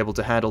think they'll be able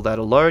to handle that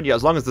alone. Yeah,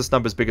 as long as this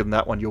number's bigger than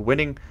that one, you're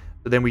winning.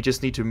 But then we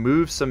just need to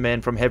move some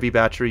men from heavy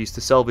batteries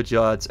to salvage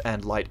yards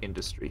and light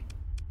industry.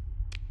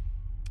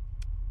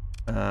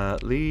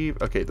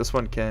 Leave. Okay, this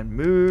one can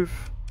move.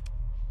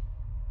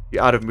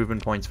 You're out of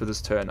movement points for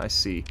this turn, I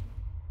see.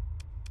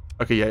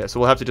 Okay, yeah, so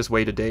we'll have to just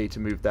wait a day to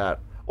move that.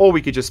 Or we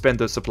could just spend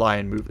the supply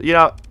and move. You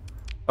know,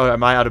 oh,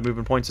 am I out of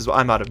movement points as well?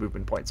 I'm out of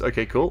movement points.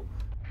 Okay, cool.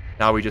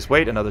 Now we just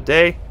wait another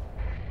day.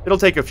 It'll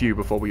take a few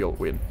before we all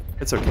win.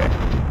 It's okay.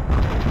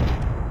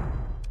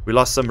 We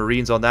lost some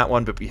Marines on that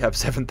one, but we have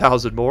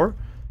 7,000 more.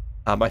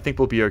 I think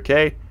we'll be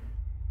okay.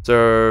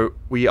 So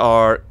we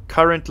are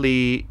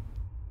currently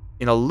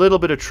in a little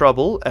bit of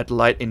trouble at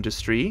light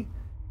industry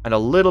and a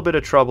little bit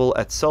of trouble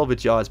at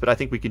salvage yards, but I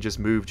think we can just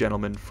move,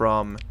 gentlemen,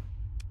 from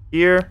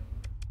here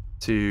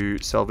to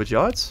salvage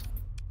yards.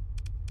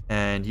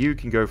 And you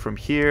can go from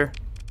here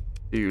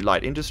to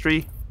light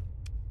industry.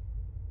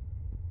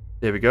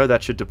 There we go.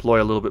 That should deploy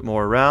a little bit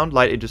more around.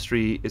 Light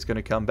industry is going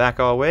to come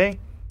back our way.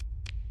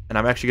 And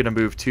I'm actually going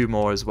to move 2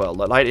 more as well.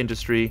 Light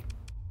industry.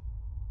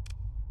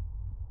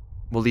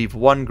 We'll leave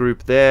 1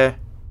 group there.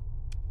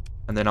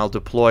 And then I'll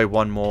deploy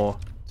 1 more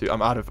to...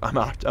 I'm out of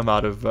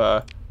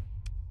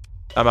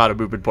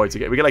movement points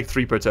again. We get like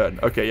 3 per turn.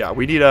 Okay, yeah.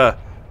 We need to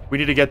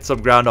get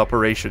some ground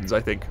operations,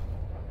 I think,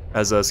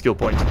 as a skill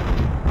point.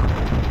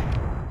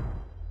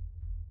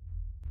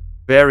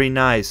 Very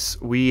nice.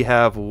 We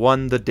have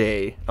won the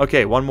day.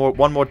 Okay, one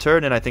more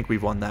turn, and I think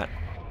we've won that.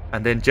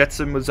 And then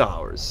Jetsam was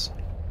ours.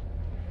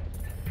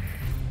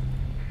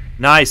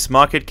 Nice.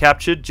 Market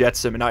captured.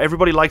 Jetsam. Now,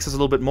 everybody likes us a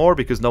little bit more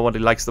because nobody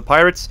likes the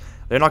pirates.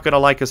 They're not going to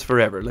like us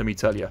forever, let me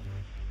tell you.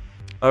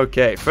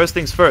 Okay, first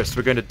things first.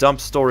 We're going to dump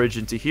storage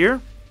into here.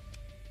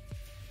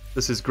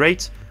 This is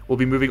great. We'll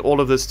be moving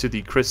all of this to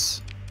the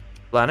Chris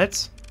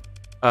planet.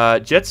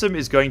 Jetsam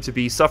is going to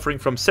be suffering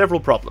from several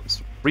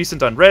problems.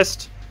 Recent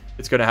unrest.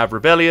 It's going to have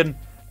rebellion,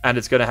 and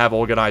it's going to have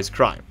organized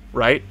crime,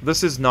 right?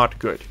 This is not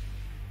good.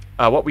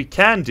 What we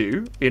can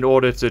do in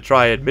order to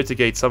try and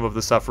mitigate some of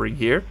the suffering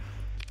here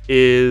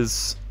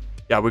is...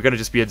 yeah, we're going to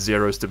just be at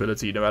 0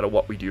 stability no matter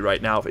what we do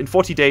right now. In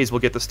 40 days, we'll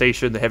get the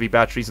station, the heavy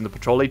batteries, and the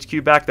patrol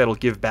HQ back. That'll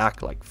give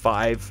back like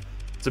 5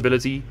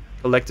 stability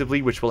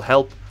collectively, which will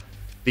help.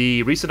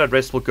 The recent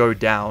unrest will go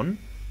down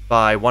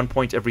by 1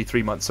 point every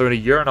 3 months. So in a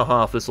year and a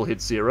half, this will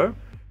hit 0.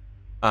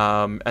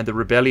 And the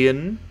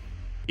rebellion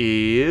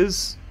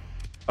is...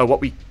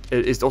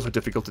 it's also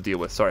difficult to deal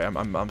with. Sorry,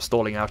 I'm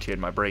stalling out here in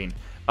my brain.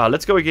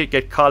 Let's go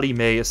get Kali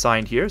May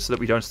assigned here so that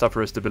we don't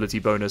suffer a stability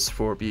bonus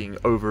for being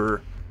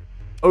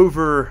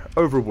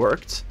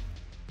overworked.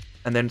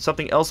 And then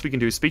something else we can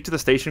do is speak to the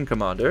station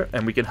commander,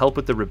 and we can help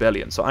with the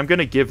rebellion. So I'm going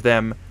to give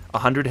them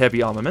 100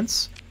 heavy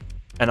armaments,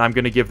 and I'm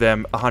going to give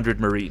them 100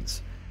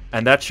 marines.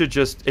 And that should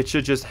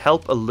just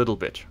help a little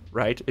bit,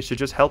 right? It should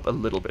just help a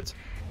little bit.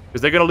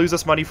 Because they're going to lose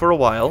us money for a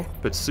while,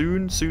 but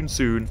soon,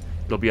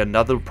 it'll be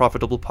another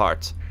profitable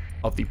part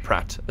of the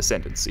Pratt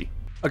Ascendancy.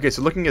 Okay,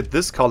 so looking at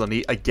this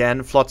colony,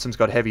 again, Flotsam's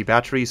got heavy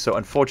batteries, so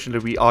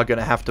unfortunately we are going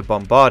to have to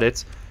bombard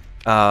it.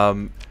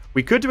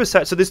 We could do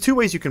so there's 2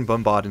 ways you can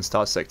bombard in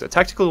Starsector.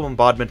 Tactical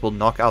bombardment will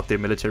knock out their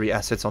military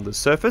assets on the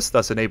surface,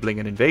 thus enabling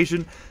an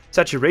invasion.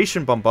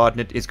 Saturation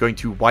bombardment is going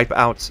to wipe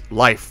out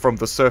life from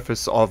the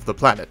surface of the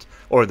planet,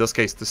 or in this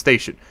case, the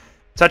station.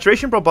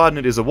 Saturation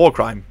bombardment is a war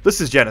crime.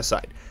 This is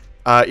genocide.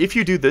 If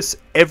you do this,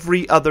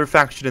 every other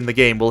faction in the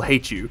game will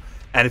hate you,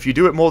 and if you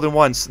do it more than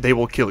once, they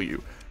will kill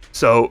you.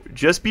 So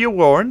just be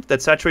warned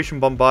that saturation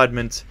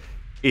bombardment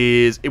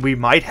is... we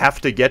might have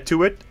to get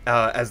to it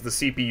as the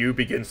CPU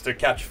begins to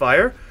catch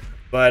fire,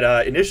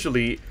 but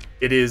initially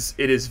it is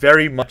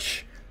very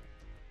much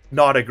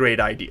not a great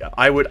idea.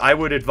 I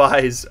would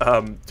advise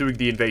doing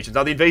the invasions.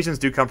 Now the invasions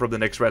do come from the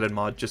Nexerelin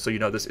mod, just so you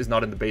know. This is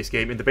not in the base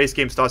game. In the base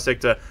game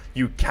Starsector,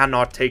 you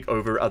cannot take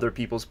over other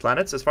people's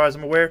planets, as far as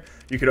I'm aware.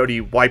 You can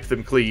only wipe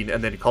them clean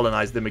and then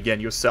colonize them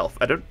again yourself.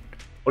 At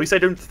least I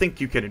don't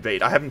think you can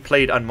invade. I haven't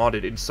played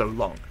unmodded in so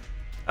long.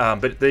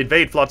 But the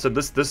invade Flotsam,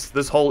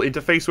 this whole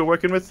interface we're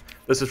working with,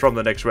 this is from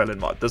the Nexerelin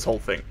mod. This whole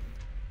thing,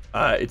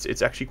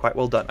 it's actually quite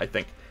well done, I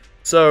think.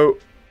 So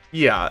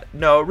yeah,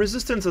 no,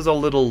 resistance is a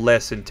little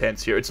less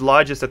intense here. It's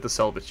largest at the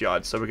salvage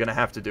yard, so we're gonna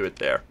have to do it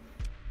there.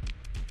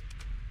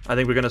 I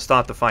think we're gonna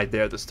start the fight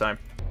there this time.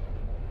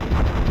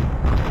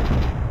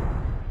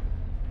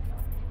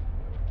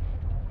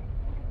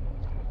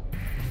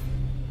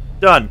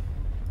 Done.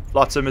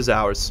 Flotsam is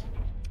ours.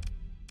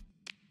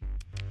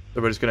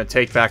 So we're just going to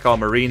take back our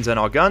Marines and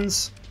our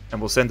guns, and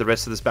we'll send the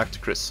rest of this back to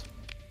Chris.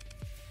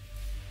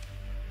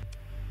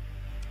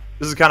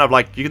 This is kind of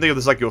like, you can think of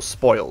this like your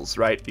spoils,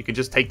 right? You can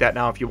just take that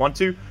now if you want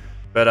to.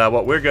 But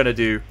what we're going to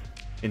do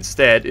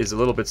instead is a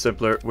little bit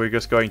simpler. We're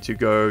just going to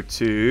go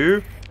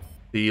to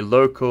the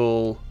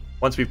local...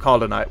 Once we've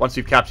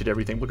captured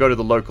everything, we'll go to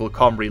the local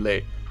comm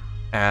relay.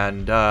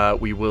 And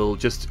we will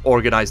just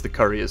organize the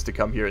couriers to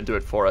come here and do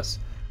it for us.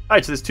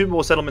 Alright, so there's 2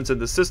 more settlements in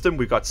the system.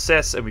 We've got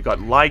Cess and we've got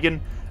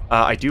Ligan.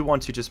 I do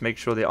want to just make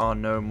sure there are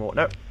no more...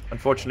 No,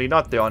 unfortunately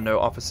not. There are no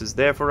officers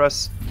there for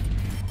us.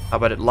 How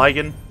about at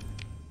Ligan?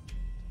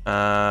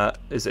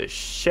 Is a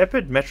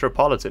Shepherd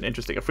Metropolitan.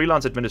 Interesting. A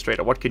freelance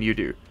administrator. What can you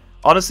do?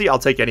 Honestly, I'll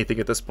take anything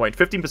at this point.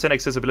 15%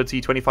 accessibility,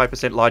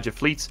 25% larger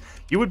fleets.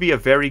 You would be a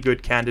very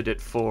good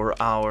candidate for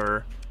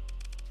our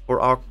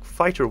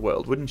fighter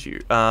world, wouldn't you?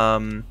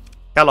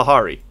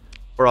 Kalahari.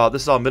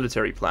 This is our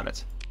military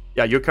planet.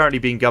 Yeah, you're currently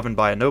being governed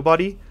by a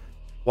nobody.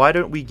 Why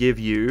don't we give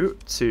you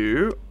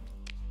to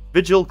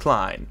Vigil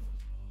Klein?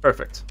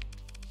 Perfect.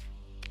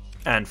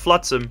 And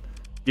Flotsam,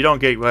 you don't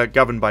get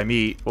governed by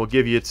me. We'll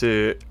give you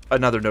to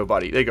another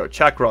nobody. There you go,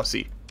 Chak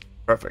Rossi.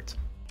 Perfect.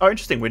 Oh,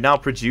 interesting. We're now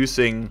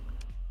producing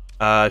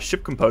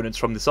ship components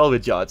from the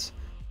salvage yards.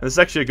 And this is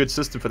actually a good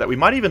system for that. We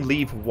might even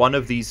leave one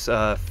of these...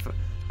 I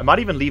might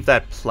even leave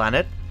that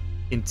planet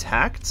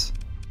intact.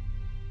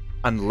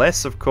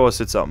 Unless, of course,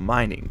 it's a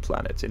mining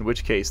planet. In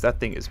which case, that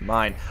thing is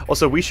mine.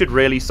 Also, we should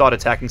really start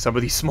attacking some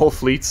of these small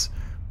fleets.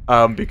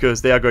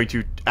 Because they are going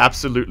to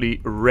absolutely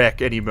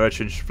wreck any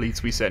merchant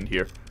fleets we send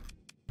here.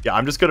 Yeah,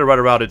 I'm just going to run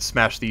around and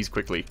smash these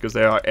quickly. Because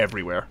they are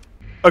everywhere.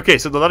 Okay,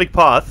 so the Luddic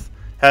Path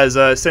has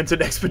sent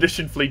an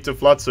expedition fleet to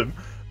Flotsam.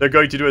 They're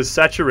going to do a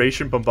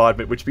saturation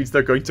bombardment, which means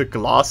they're going to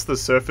glass the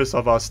surface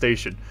of our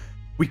station.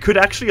 We could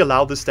actually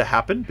allow this to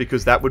happen,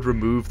 because that would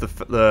remove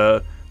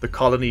the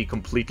colony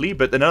completely,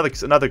 but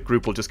another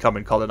group will just come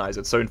and colonize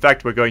it. So in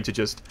fact, we're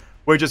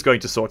just going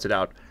to sort it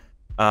out.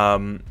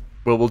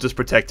 We'll just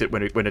protect it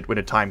when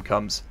a time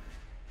comes.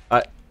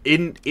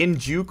 In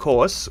due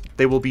course,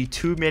 there will be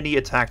too many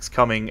attacks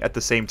coming at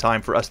the same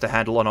time for us to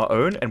handle on our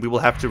own, and we will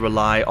have to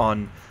rely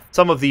on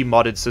some of the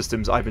modded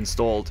systems I've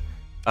installed,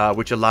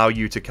 which allow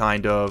you to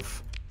kind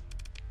of...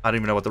 I don't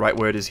even know what the right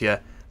word is here.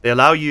 They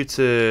allow you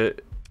to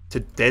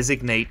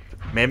designate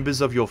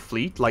members of your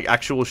fleet, like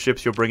actual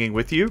ships you're bringing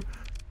with you,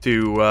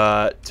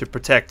 to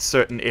protect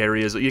certain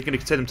areas. You can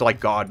set them to like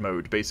guard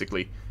mode,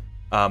 basically.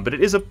 But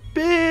it is a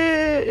bit...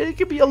 It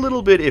can be a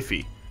little bit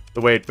iffy,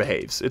 the way it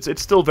behaves.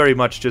 It's still very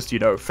much just, you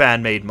know,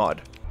 fan-made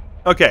mod.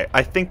 Okay,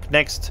 I think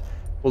next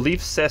we'll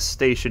leave Cess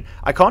Station.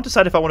 I can't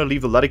decide if I want to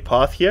leave the Luddic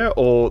Path here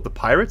or the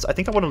Pirates. I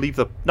think I want to leave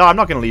the... No, I'm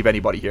not going to leave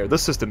anybody here.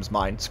 This system's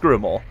mine. Screw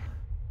them all.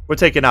 We're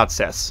taking out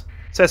Cess.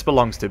 Cess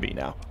belongs to me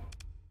now.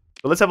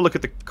 So let's have a look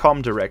at the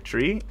comm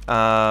directory.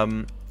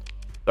 Sorry,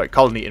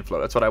 colony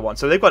inflow. That's what I want.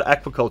 So they've got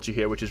aquaculture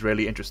here, which is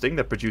really interesting.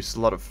 That produces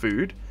a lot of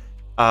food.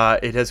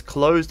 It has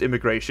closed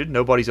immigration.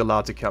 Nobody's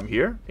allowed to come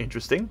here.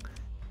 Interesting.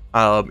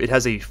 It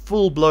has a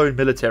full-blown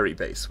military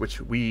base,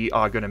 which we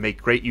are going to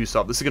make great use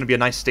of. This is going to be a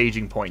nice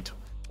staging point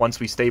once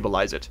we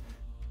stabilize it.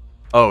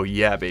 Oh,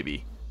 yeah,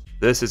 baby.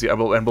 This is...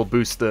 And we'll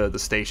boost the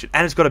station.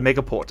 And it's got a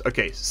megaport.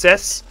 Okay,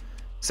 Cess.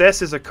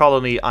 Cess is a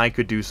colony I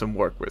could do some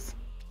work with.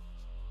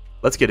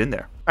 Let's get in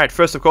there. Alright,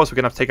 first, of course, we're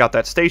going to have to take out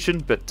that station,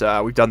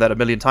 but we've done that a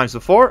million times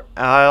before.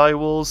 I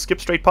will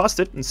skip straight past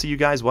it and see you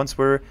guys once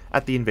we're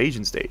at the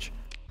invasion stage.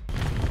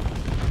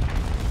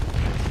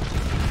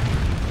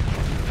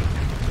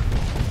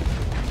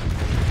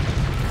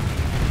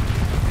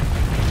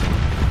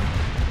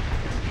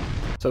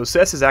 So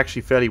Cess is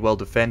actually fairly well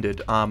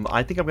defended.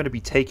 I think I'm going to be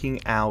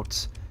taking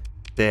out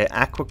their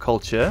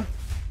aquaculture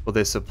for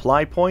their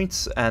supply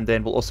points, and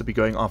then we'll also be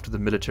going after the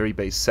military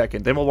base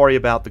second. Then we'll worry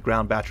about the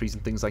ground batteries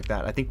and things like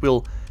that. I think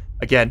we'll,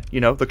 again, you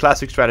know, the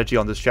classic strategy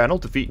on this channel,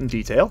 defeat in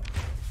detail.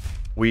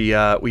 We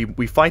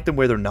fight them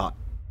where they're not.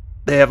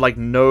 They have like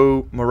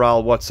no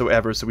morale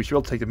whatsoever, so we should be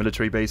able to take the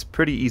military base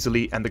pretty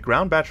easily, and the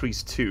ground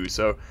batteries too.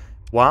 So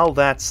while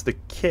that's the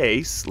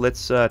case,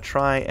 let's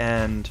try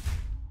and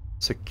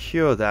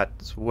secure that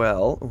as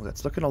well. Oh,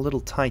 that's looking a little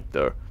tight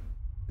though.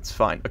 It's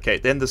fine. Okay,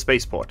 then the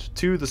spaceport.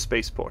 To the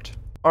spaceport.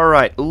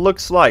 Alright,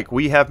 looks like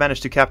we have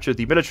managed to capture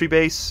the military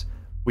base.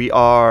 We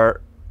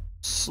are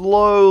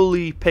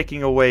slowly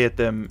picking away at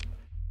them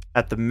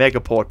at the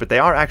megaport, but they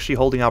are actually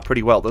holding out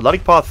pretty well. The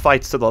Luddic Path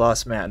fights to the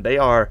last man. They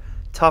are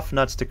tough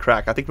nuts to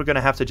crack. I think we're going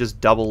to have to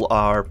just double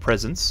our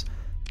presence.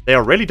 They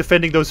are really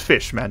defending those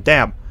fish, man.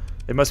 Damn.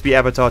 They must be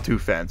Avatar 2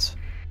 fans.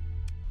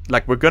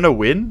 Like, we're going to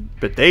win,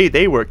 but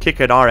they were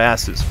kicking our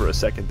asses for a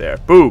second there.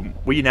 Boom.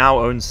 We now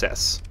own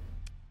Cess.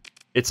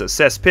 It's a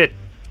Cess pit,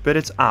 but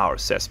it's our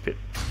Cess pit.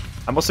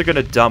 I'm also going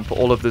to dump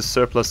all of this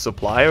surplus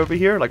supply over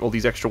here, like all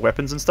these extra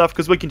weapons and stuff,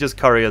 because we can just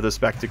courier this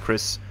back to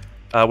Chris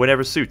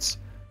whenever suits.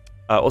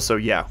 Also,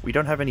 yeah, we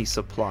don't have any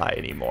supply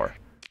anymore.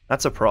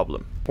 That's a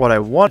problem. What I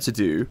want to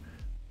do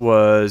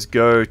was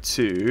go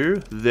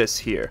to this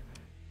here.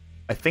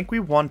 I think we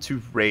want to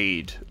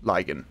raid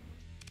Ligan.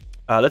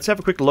 Let's have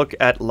a quick look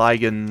at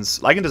Ligan's...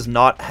 Ligan does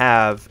not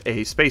have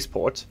a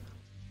spaceport.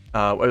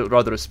 Or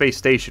rather a space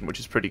station, which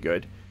is pretty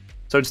good.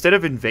 So instead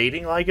of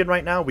invading Lygan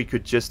right now, we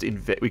could just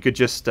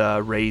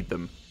raid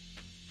them.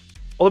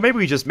 Or maybe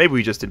we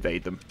just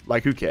invade them.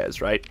 Like, who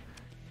cares, right?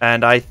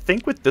 And I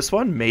think with this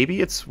one,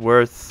 maybe it's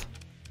worth...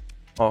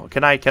 Oh,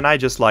 can I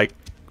just, like,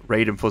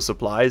 raid them for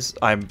supplies?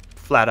 I'm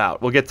flat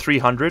out. We'll get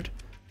 300.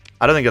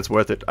 I don't think that's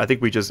worth it. I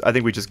think we just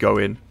go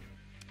in.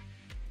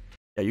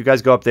 Yeah, you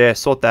guys go up there,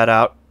 sort that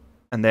out.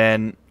 And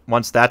then,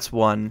 once that's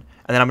won...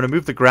 And then I'm going to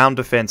move the ground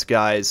defense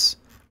guys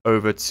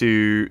over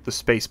to the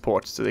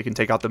spaceport, so they can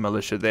take out the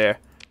militia there.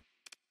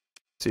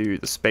 To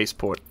the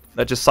spaceport.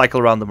 That just cycle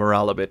around the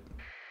morale a bit.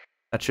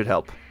 That should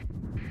help.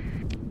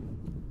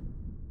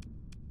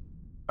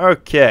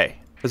 Okay.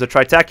 There's a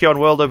Tritachyon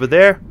world over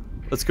there.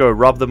 Let's go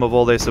rob them of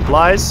all their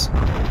supplies.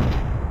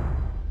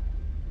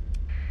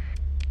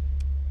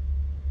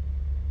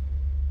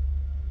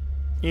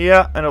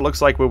 Yeah, and it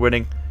looks like we're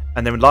winning.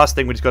 And then last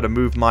thing, we just got to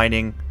move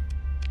mining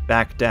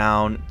back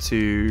down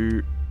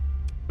to...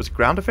 Was it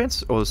ground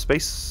defense? Or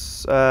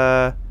space...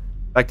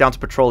 back down to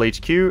patrol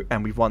HQ,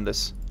 and we've won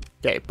this.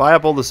 Okay, buy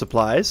up all the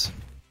supplies.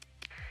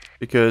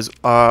 Because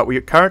we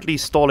are currently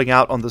stalling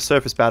out on the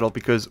surface battle,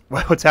 because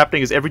what's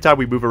happening is every time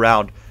we move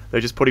around,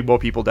 they're just putting more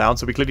people down,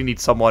 so we clearly need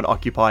someone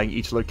occupying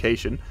each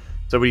location.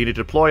 So we need to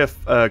deploy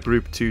a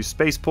group to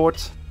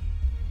spaceport.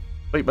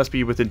 It must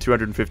be within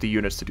 250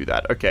 units to do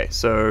that. Okay,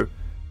 so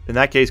in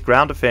that case,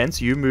 ground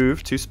defense, you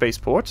move to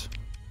spaceport.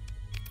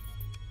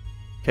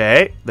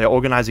 Okay, they're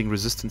organizing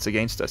resistance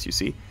against us, you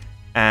see.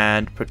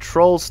 And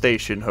patrol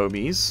station,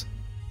 homies,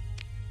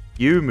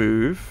 you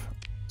move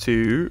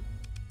to...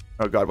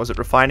 Oh god, was it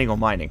refining or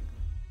mining?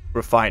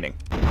 Refining.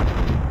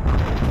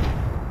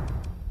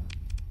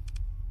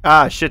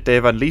 Ah, shit,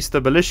 they've unleashed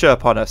the militia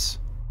upon us.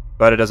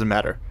 But it doesn't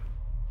matter.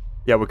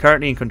 Yeah, we're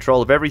currently in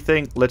control of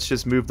everything. Let's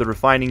just move the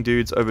refining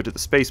dudes over to the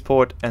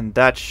spaceport, and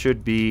that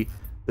should be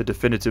the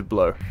definitive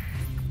blow.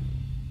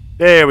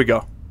 There we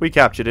go. We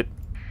captured it.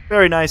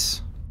 Very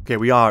nice. Okay,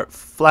 we are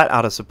flat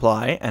out of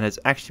supply, and it's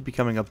actually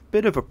becoming a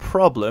bit of a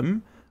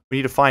problem. We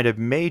need to find a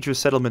major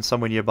settlement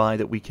somewhere nearby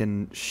that we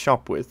can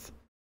shop with.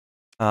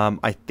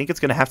 I think it's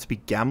going to have to be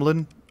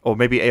Gamlin, or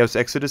maybe Eos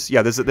Exodus.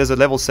 Yeah, there's a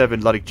level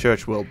 7 Luddic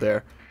Church world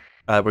there.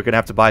 We're going to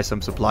have to buy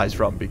some supplies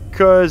from,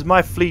 because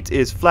my fleet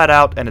is flat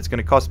out, and it's going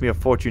to cost me a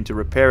fortune to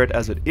repair it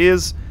as it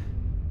is.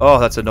 Oh,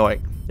 that's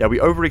annoying. Yeah, we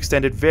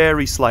overextended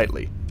very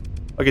slightly.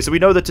 Okay, so we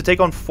know that to take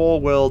on 4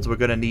 worlds, we're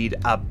going to need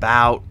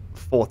about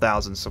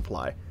 4,000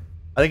 supply.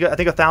 I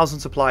think 1,000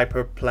 supply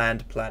per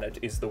planned planet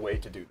is the way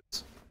to do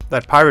this.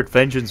 That pirate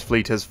vengeance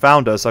fleet has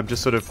found us. I'm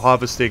just sort of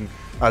harvesting...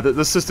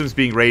 the system's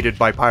being raided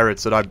by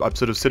pirates, and I'm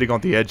sort of sitting on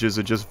the edges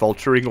and just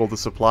vulturing all the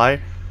supply.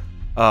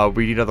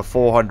 We need another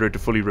 400 to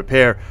fully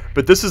repair.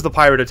 But this is the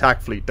pirate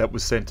attack fleet that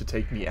was sent to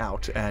take me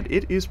out, and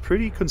it is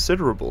pretty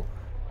considerable.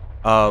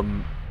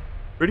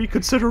 Pretty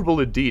considerable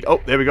indeed. Oh,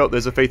 there we go.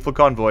 There's a faithful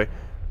convoy.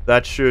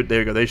 That should... There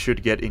we go. They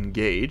should get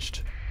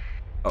engaged.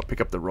 I'll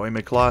pick up the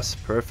Royman class.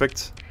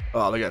 Perfect.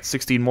 Oh, look at that.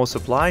 16 more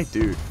supply.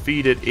 Dude,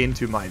 feed it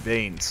into my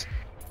veins.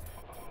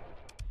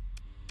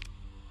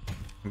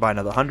 Buy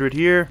another 100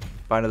 here.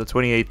 Buy another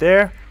 28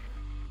 there.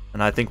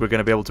 And I think we're going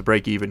to be able to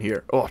break even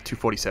here. Oh,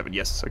 247.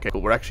 Yes. Okay,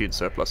 cool. We're actually in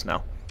surplus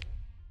now.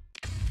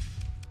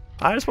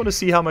 I just want to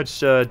see how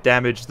much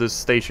damage this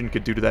station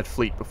could do to that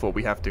fleet before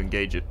we have to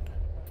engage it.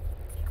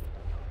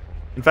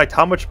 In fact,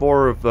 how much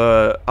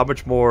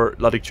more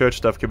Luddic Church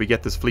stuff can we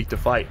get this fleet to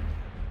fight?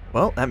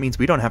 Well, that means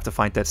we don't have to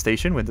fight that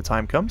station when the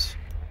time comes.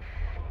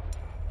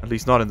 At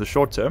least not in the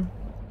short term.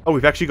 Oh,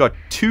 we've actually got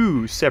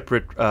 2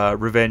 separate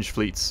revenge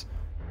fleets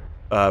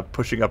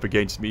pushing up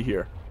against me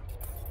here.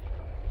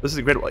 This is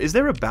incredible. Is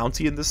there a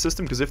bounty in this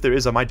system? Because if there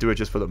is, I might do it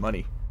just for the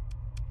money.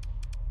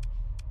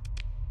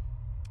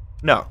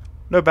 No.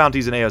 No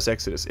bounties in Eos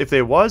Exodus. If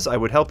there was, I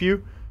would help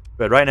you.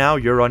 But right now,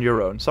 you're on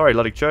your own. Sorry,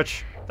 Luddic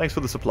Church. Thanks for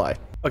the supply.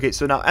 Okay,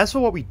 so now, as for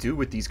what we do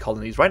with these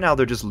colonies, right now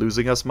they're just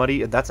losing us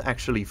money, and that's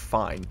actually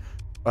fine.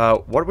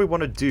 What we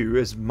want to do,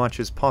 as much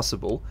as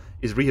possible,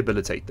 is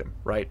rehabilitate them,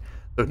 right?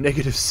 So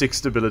 -6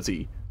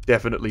 stability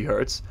definitely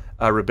hurts.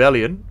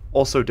 Rebellion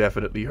also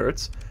definitely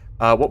hurts.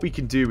 What we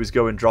can do is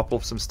go and drop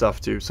off some stuff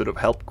to sort of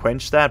help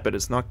quench that, but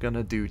it's not going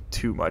to do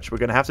too much. We're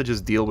going to have to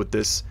just deal with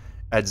this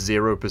at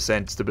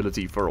 0%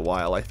 stability for a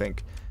while, I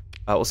think.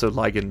 Also,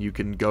 Lygan, you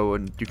can go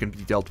and you can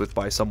be dealt with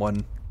by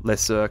someone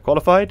less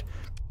qualified.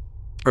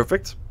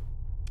 Perfect.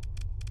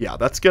 Yeah,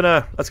 that's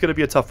gonna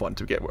be a tough one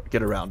to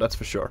get around, that's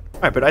for sure.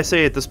 Alright, but I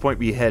say at this point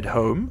we head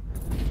home,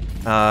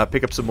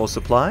 pick up some more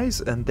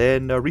supplies, and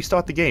then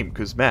restart the game,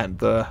 because, man,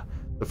 the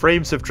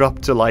frames have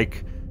dropped to,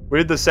 like... We're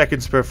in the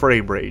seconds per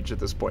frame range at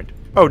this point.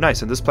 Oh,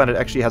 nice, and this planet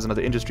actually has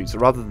another industry, so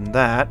rather than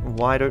that,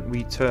 why don't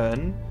we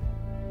turn...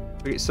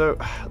 Okay, so,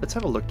 let's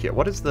have a look here.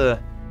 What is the...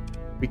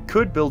 We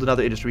could build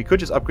another industry. We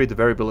could just upgrade the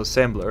variable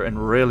assembler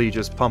and really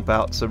just pump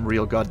out some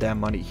real goddamn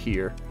money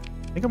here.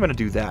 I think I'm going to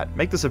do that.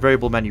 Make this a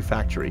variable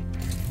manufactory.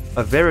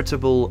 A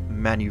veritable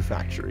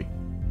manufactory.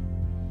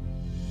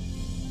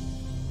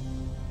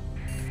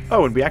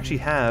 Oh, and we actually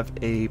have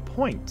a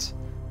point.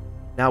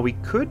 Now, we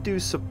could do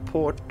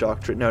support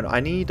doctrine. No, I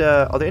need...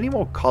 are there any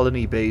more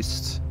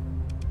colony-based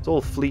It's all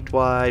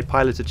fleet-wide,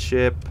 piloted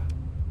ship,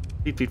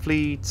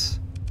 fleet.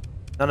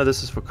 None of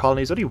this is for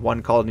colonies. Only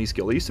one colony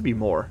skill. There used to be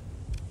more.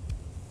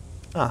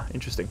 Ah,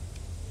 interesting.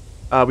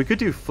 We could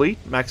do fleet,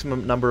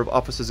 maximum number of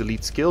officers,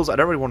 elite skills. I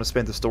don't really want to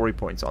spend the story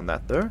points on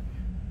that, though.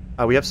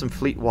 We have some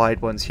fleet-wide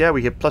ones here.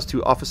 We have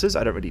 +2 officers.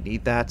 I don't really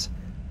need that.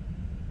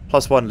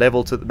 +1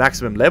 level to the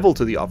maximum level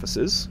to the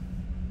officers.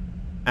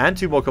 And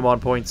 2 more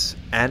command points.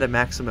 And a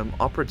maximum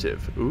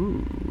operative.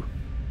 Ooh.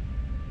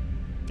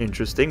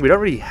 Interesting. We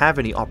don't really have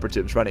any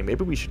operatives running.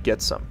 Maybe we should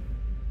get some.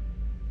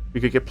 We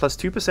could get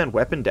 +2%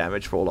 weapon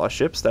damage for all our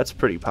ships. That's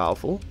pretty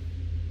powerful.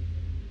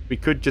 We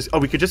could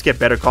just get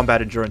better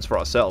combat endurance for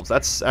ourselves.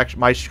 That's actually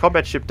my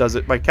combat ship does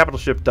it. My capital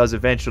ship does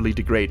eventually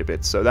degrade a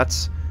bit. So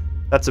that's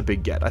a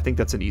big get. I think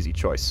that's an easy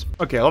choice.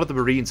 Okay, a lot of the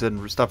marines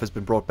and stuff has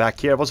been brought back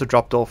here. I've also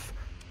dropped off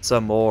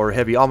some more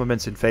heavy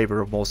armaments in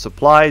favor of more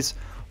supplies.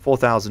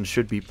 4,000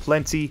 should be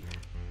plenty.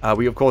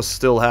 We of course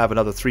still have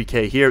another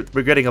 3k here.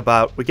 We're getting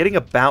about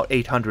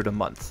 800 a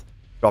month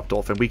dropped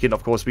off, and we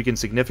can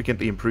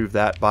significantly improve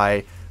that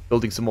by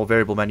building some more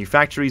variable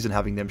manufactories and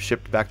having them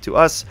shipped back to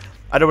us.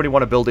 I don't really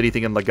want to build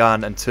anything in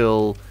Lagan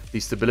until the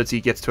stability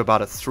gets to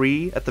about a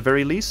 3 at the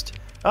very least.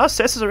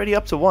 CES is already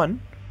up to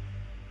 1.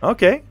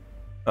 Okay.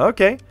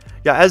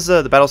 Yeah, as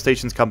the battle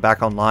stations come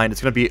back online,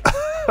 it's going to be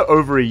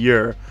over a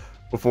year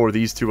before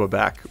these two are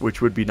back,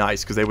 which would be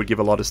nice because they would give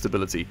a lot of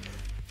stability.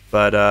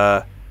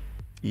 But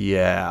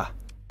yeah,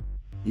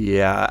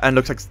 and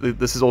looks like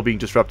this is all being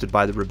disrupted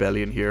by the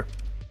rebellion here.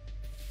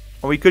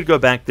 And we could go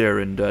back there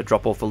and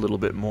drop off a little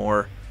bit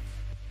more.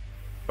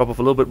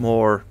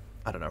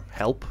 I don't know,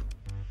 help.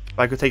 If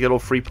I could take it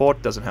off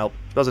Freeport, doesn't help.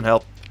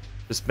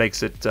 Just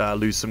makes it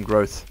lose some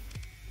growth.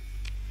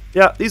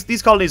 Yeah,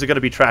 these colonies are going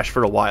to be trash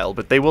for a while,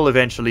 but they will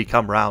eventually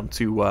come around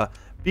to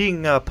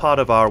being part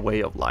of our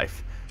way of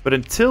life. But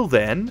until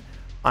then,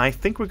 I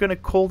think we're going to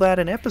call that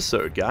an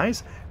episode,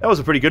 guys. That was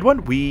a pretty good one.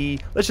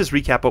 Let's just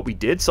recap what we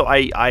did. So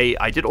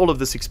I did all of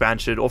this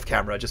expansion off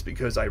camera just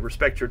because I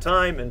respect your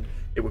time, and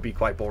it would be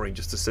quite boring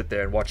just to sit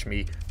there and watch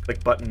me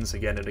click buttons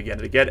again and again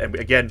and again. And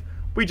again,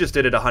 we just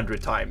did it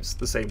 100 times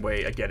the same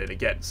way again and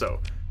again. So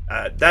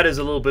that is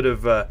a little bit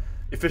of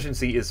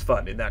efficiency is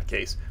fun in that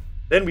case.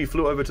 Then we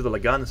flew over to the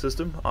Lagan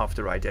system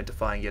after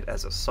identifying it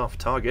as a soft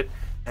target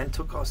and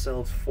took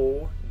ourselves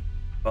 4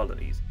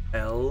 colonies.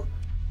 Hell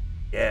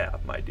yeah,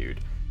 my dude.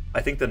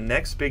 I think the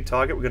next big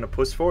target we're going to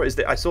push for is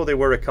I saw there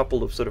were a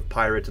couple of sort of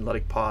pirate and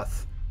Luddic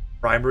Path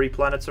primary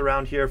planets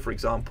around here. For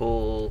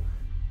example,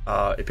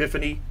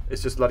 Epiphany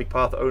is just Luddic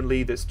Path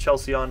only. There's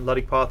Chalcyon,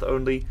 Luddic Path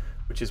only,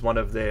 which is one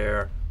of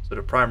their sort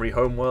of primary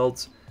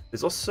homeworlds.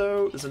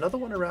 There's another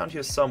one around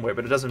here somewhere,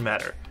 but it doesn't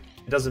matter.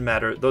 It doesn't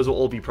matter. Those will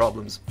all be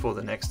problems for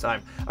the next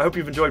time. I hope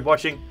you've enjoyed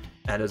watching,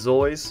 and as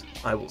always,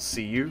 I will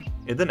see you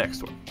in the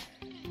next one.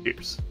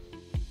 Cheers.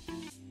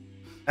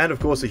 And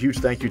of course, a huge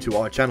thank you to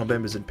our channel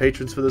members and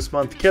patrons for this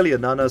month: Kelly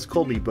Ananas,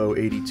 Call Me Bo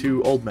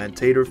 82, Old Man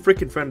Tater,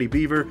 Frickin' Friendly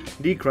Beaver,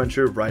 Knee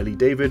Cruncher, Riley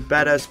David,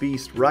 Badass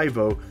Beast,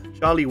 Rivo,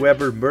 Charlie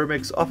Weber,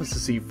 Mermix, Officer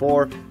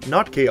C4,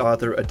 Not K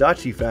Arthur,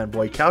 Adachi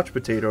Fanboy, Couch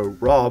Potato,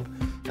 Rob,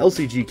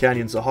 LCG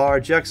Canyon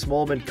Zahar, Jack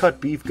Smallman, Cut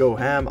Beef, Go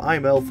Ham,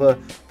 I'm Alpha,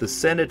 The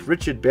Senate,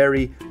 Richard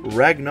Berry,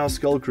 Ragnar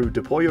Skullcrew,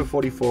 Depoyo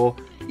 44,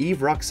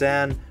 Eve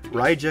Roxanne,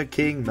 Raija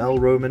King, Mel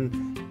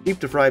Roman, Deep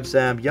Defried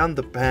Sam, Jan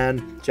the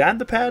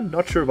Pan,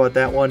 not sure about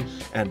that one,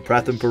 and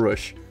Pratham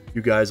Parush.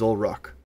 You guys all rock.